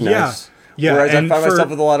 That was nice. Yeah, whereas I find myself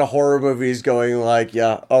with a lot of horror movies going like,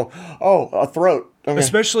 a throat. Okay.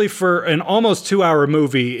 Especially for an almost 2-hour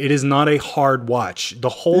movie, it is not a hard watch. The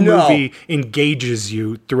whole movie engages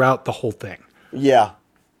you throughout the whole thing. Yeah.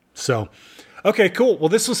 So, okay, cool. Well,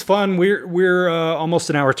 this was fun. We're almost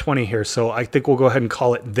an hour 20 here, so I think we'll go ahead and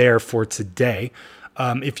call it there for today.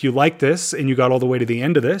 If you like this and you got all the way to the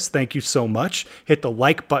end of this, thank you so much. Hit the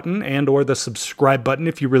like button and or the subscribe button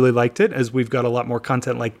if you really liked it, as we've got a lot more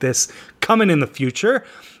content like this coming in the future.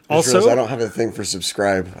 Also, I don't have a thing for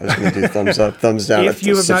subscribe. I was going to do thumbs up, thumbs down. If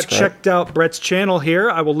you have not checked out Brett's channel here,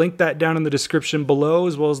 I will link that down in the description below,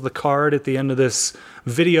 as well as the card at the end of this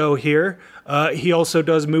video here. He also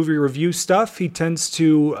does movie review stuff. He tends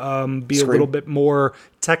to be a little bit more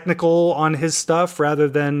technical on his stuff rather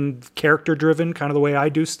than character driven, kind of the way I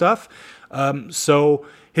do stuff. So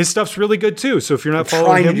his stuff's really good too. So if you're not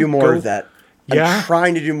following him, trying to do more of that. Yeah, I'm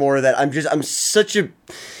trying to do more of that. I'm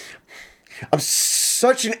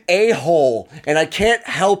such an a-hole, and I can't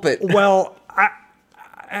help it. Well,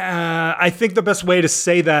 I think the best way to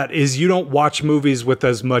say that is you don't watch movies with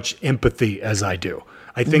as much empathy as I do.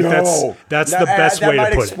 I think that's the best way to put it.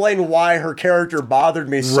 That might explain why her character bothered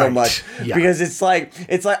me so much. Yeah. Because it's like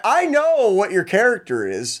I know what your character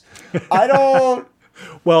is. I don't.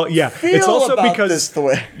 Well, yeah, it's also because this the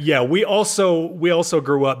way. Yeah, we also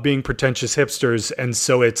grew up being pretentious hipsters, and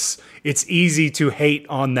so it's easy to hate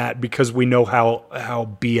on that because we know how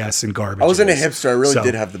BS and garbage. I wasn't a hipster. I really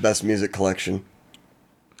did have the best music collection.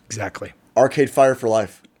 Exactly. Arcade Fire for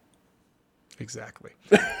life. Exactly.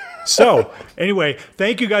 So, anyway,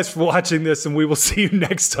 thank you guys for watching this, and we will see you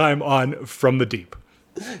next time on From the Deep.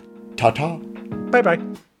 Ta-ta. Bye-bye.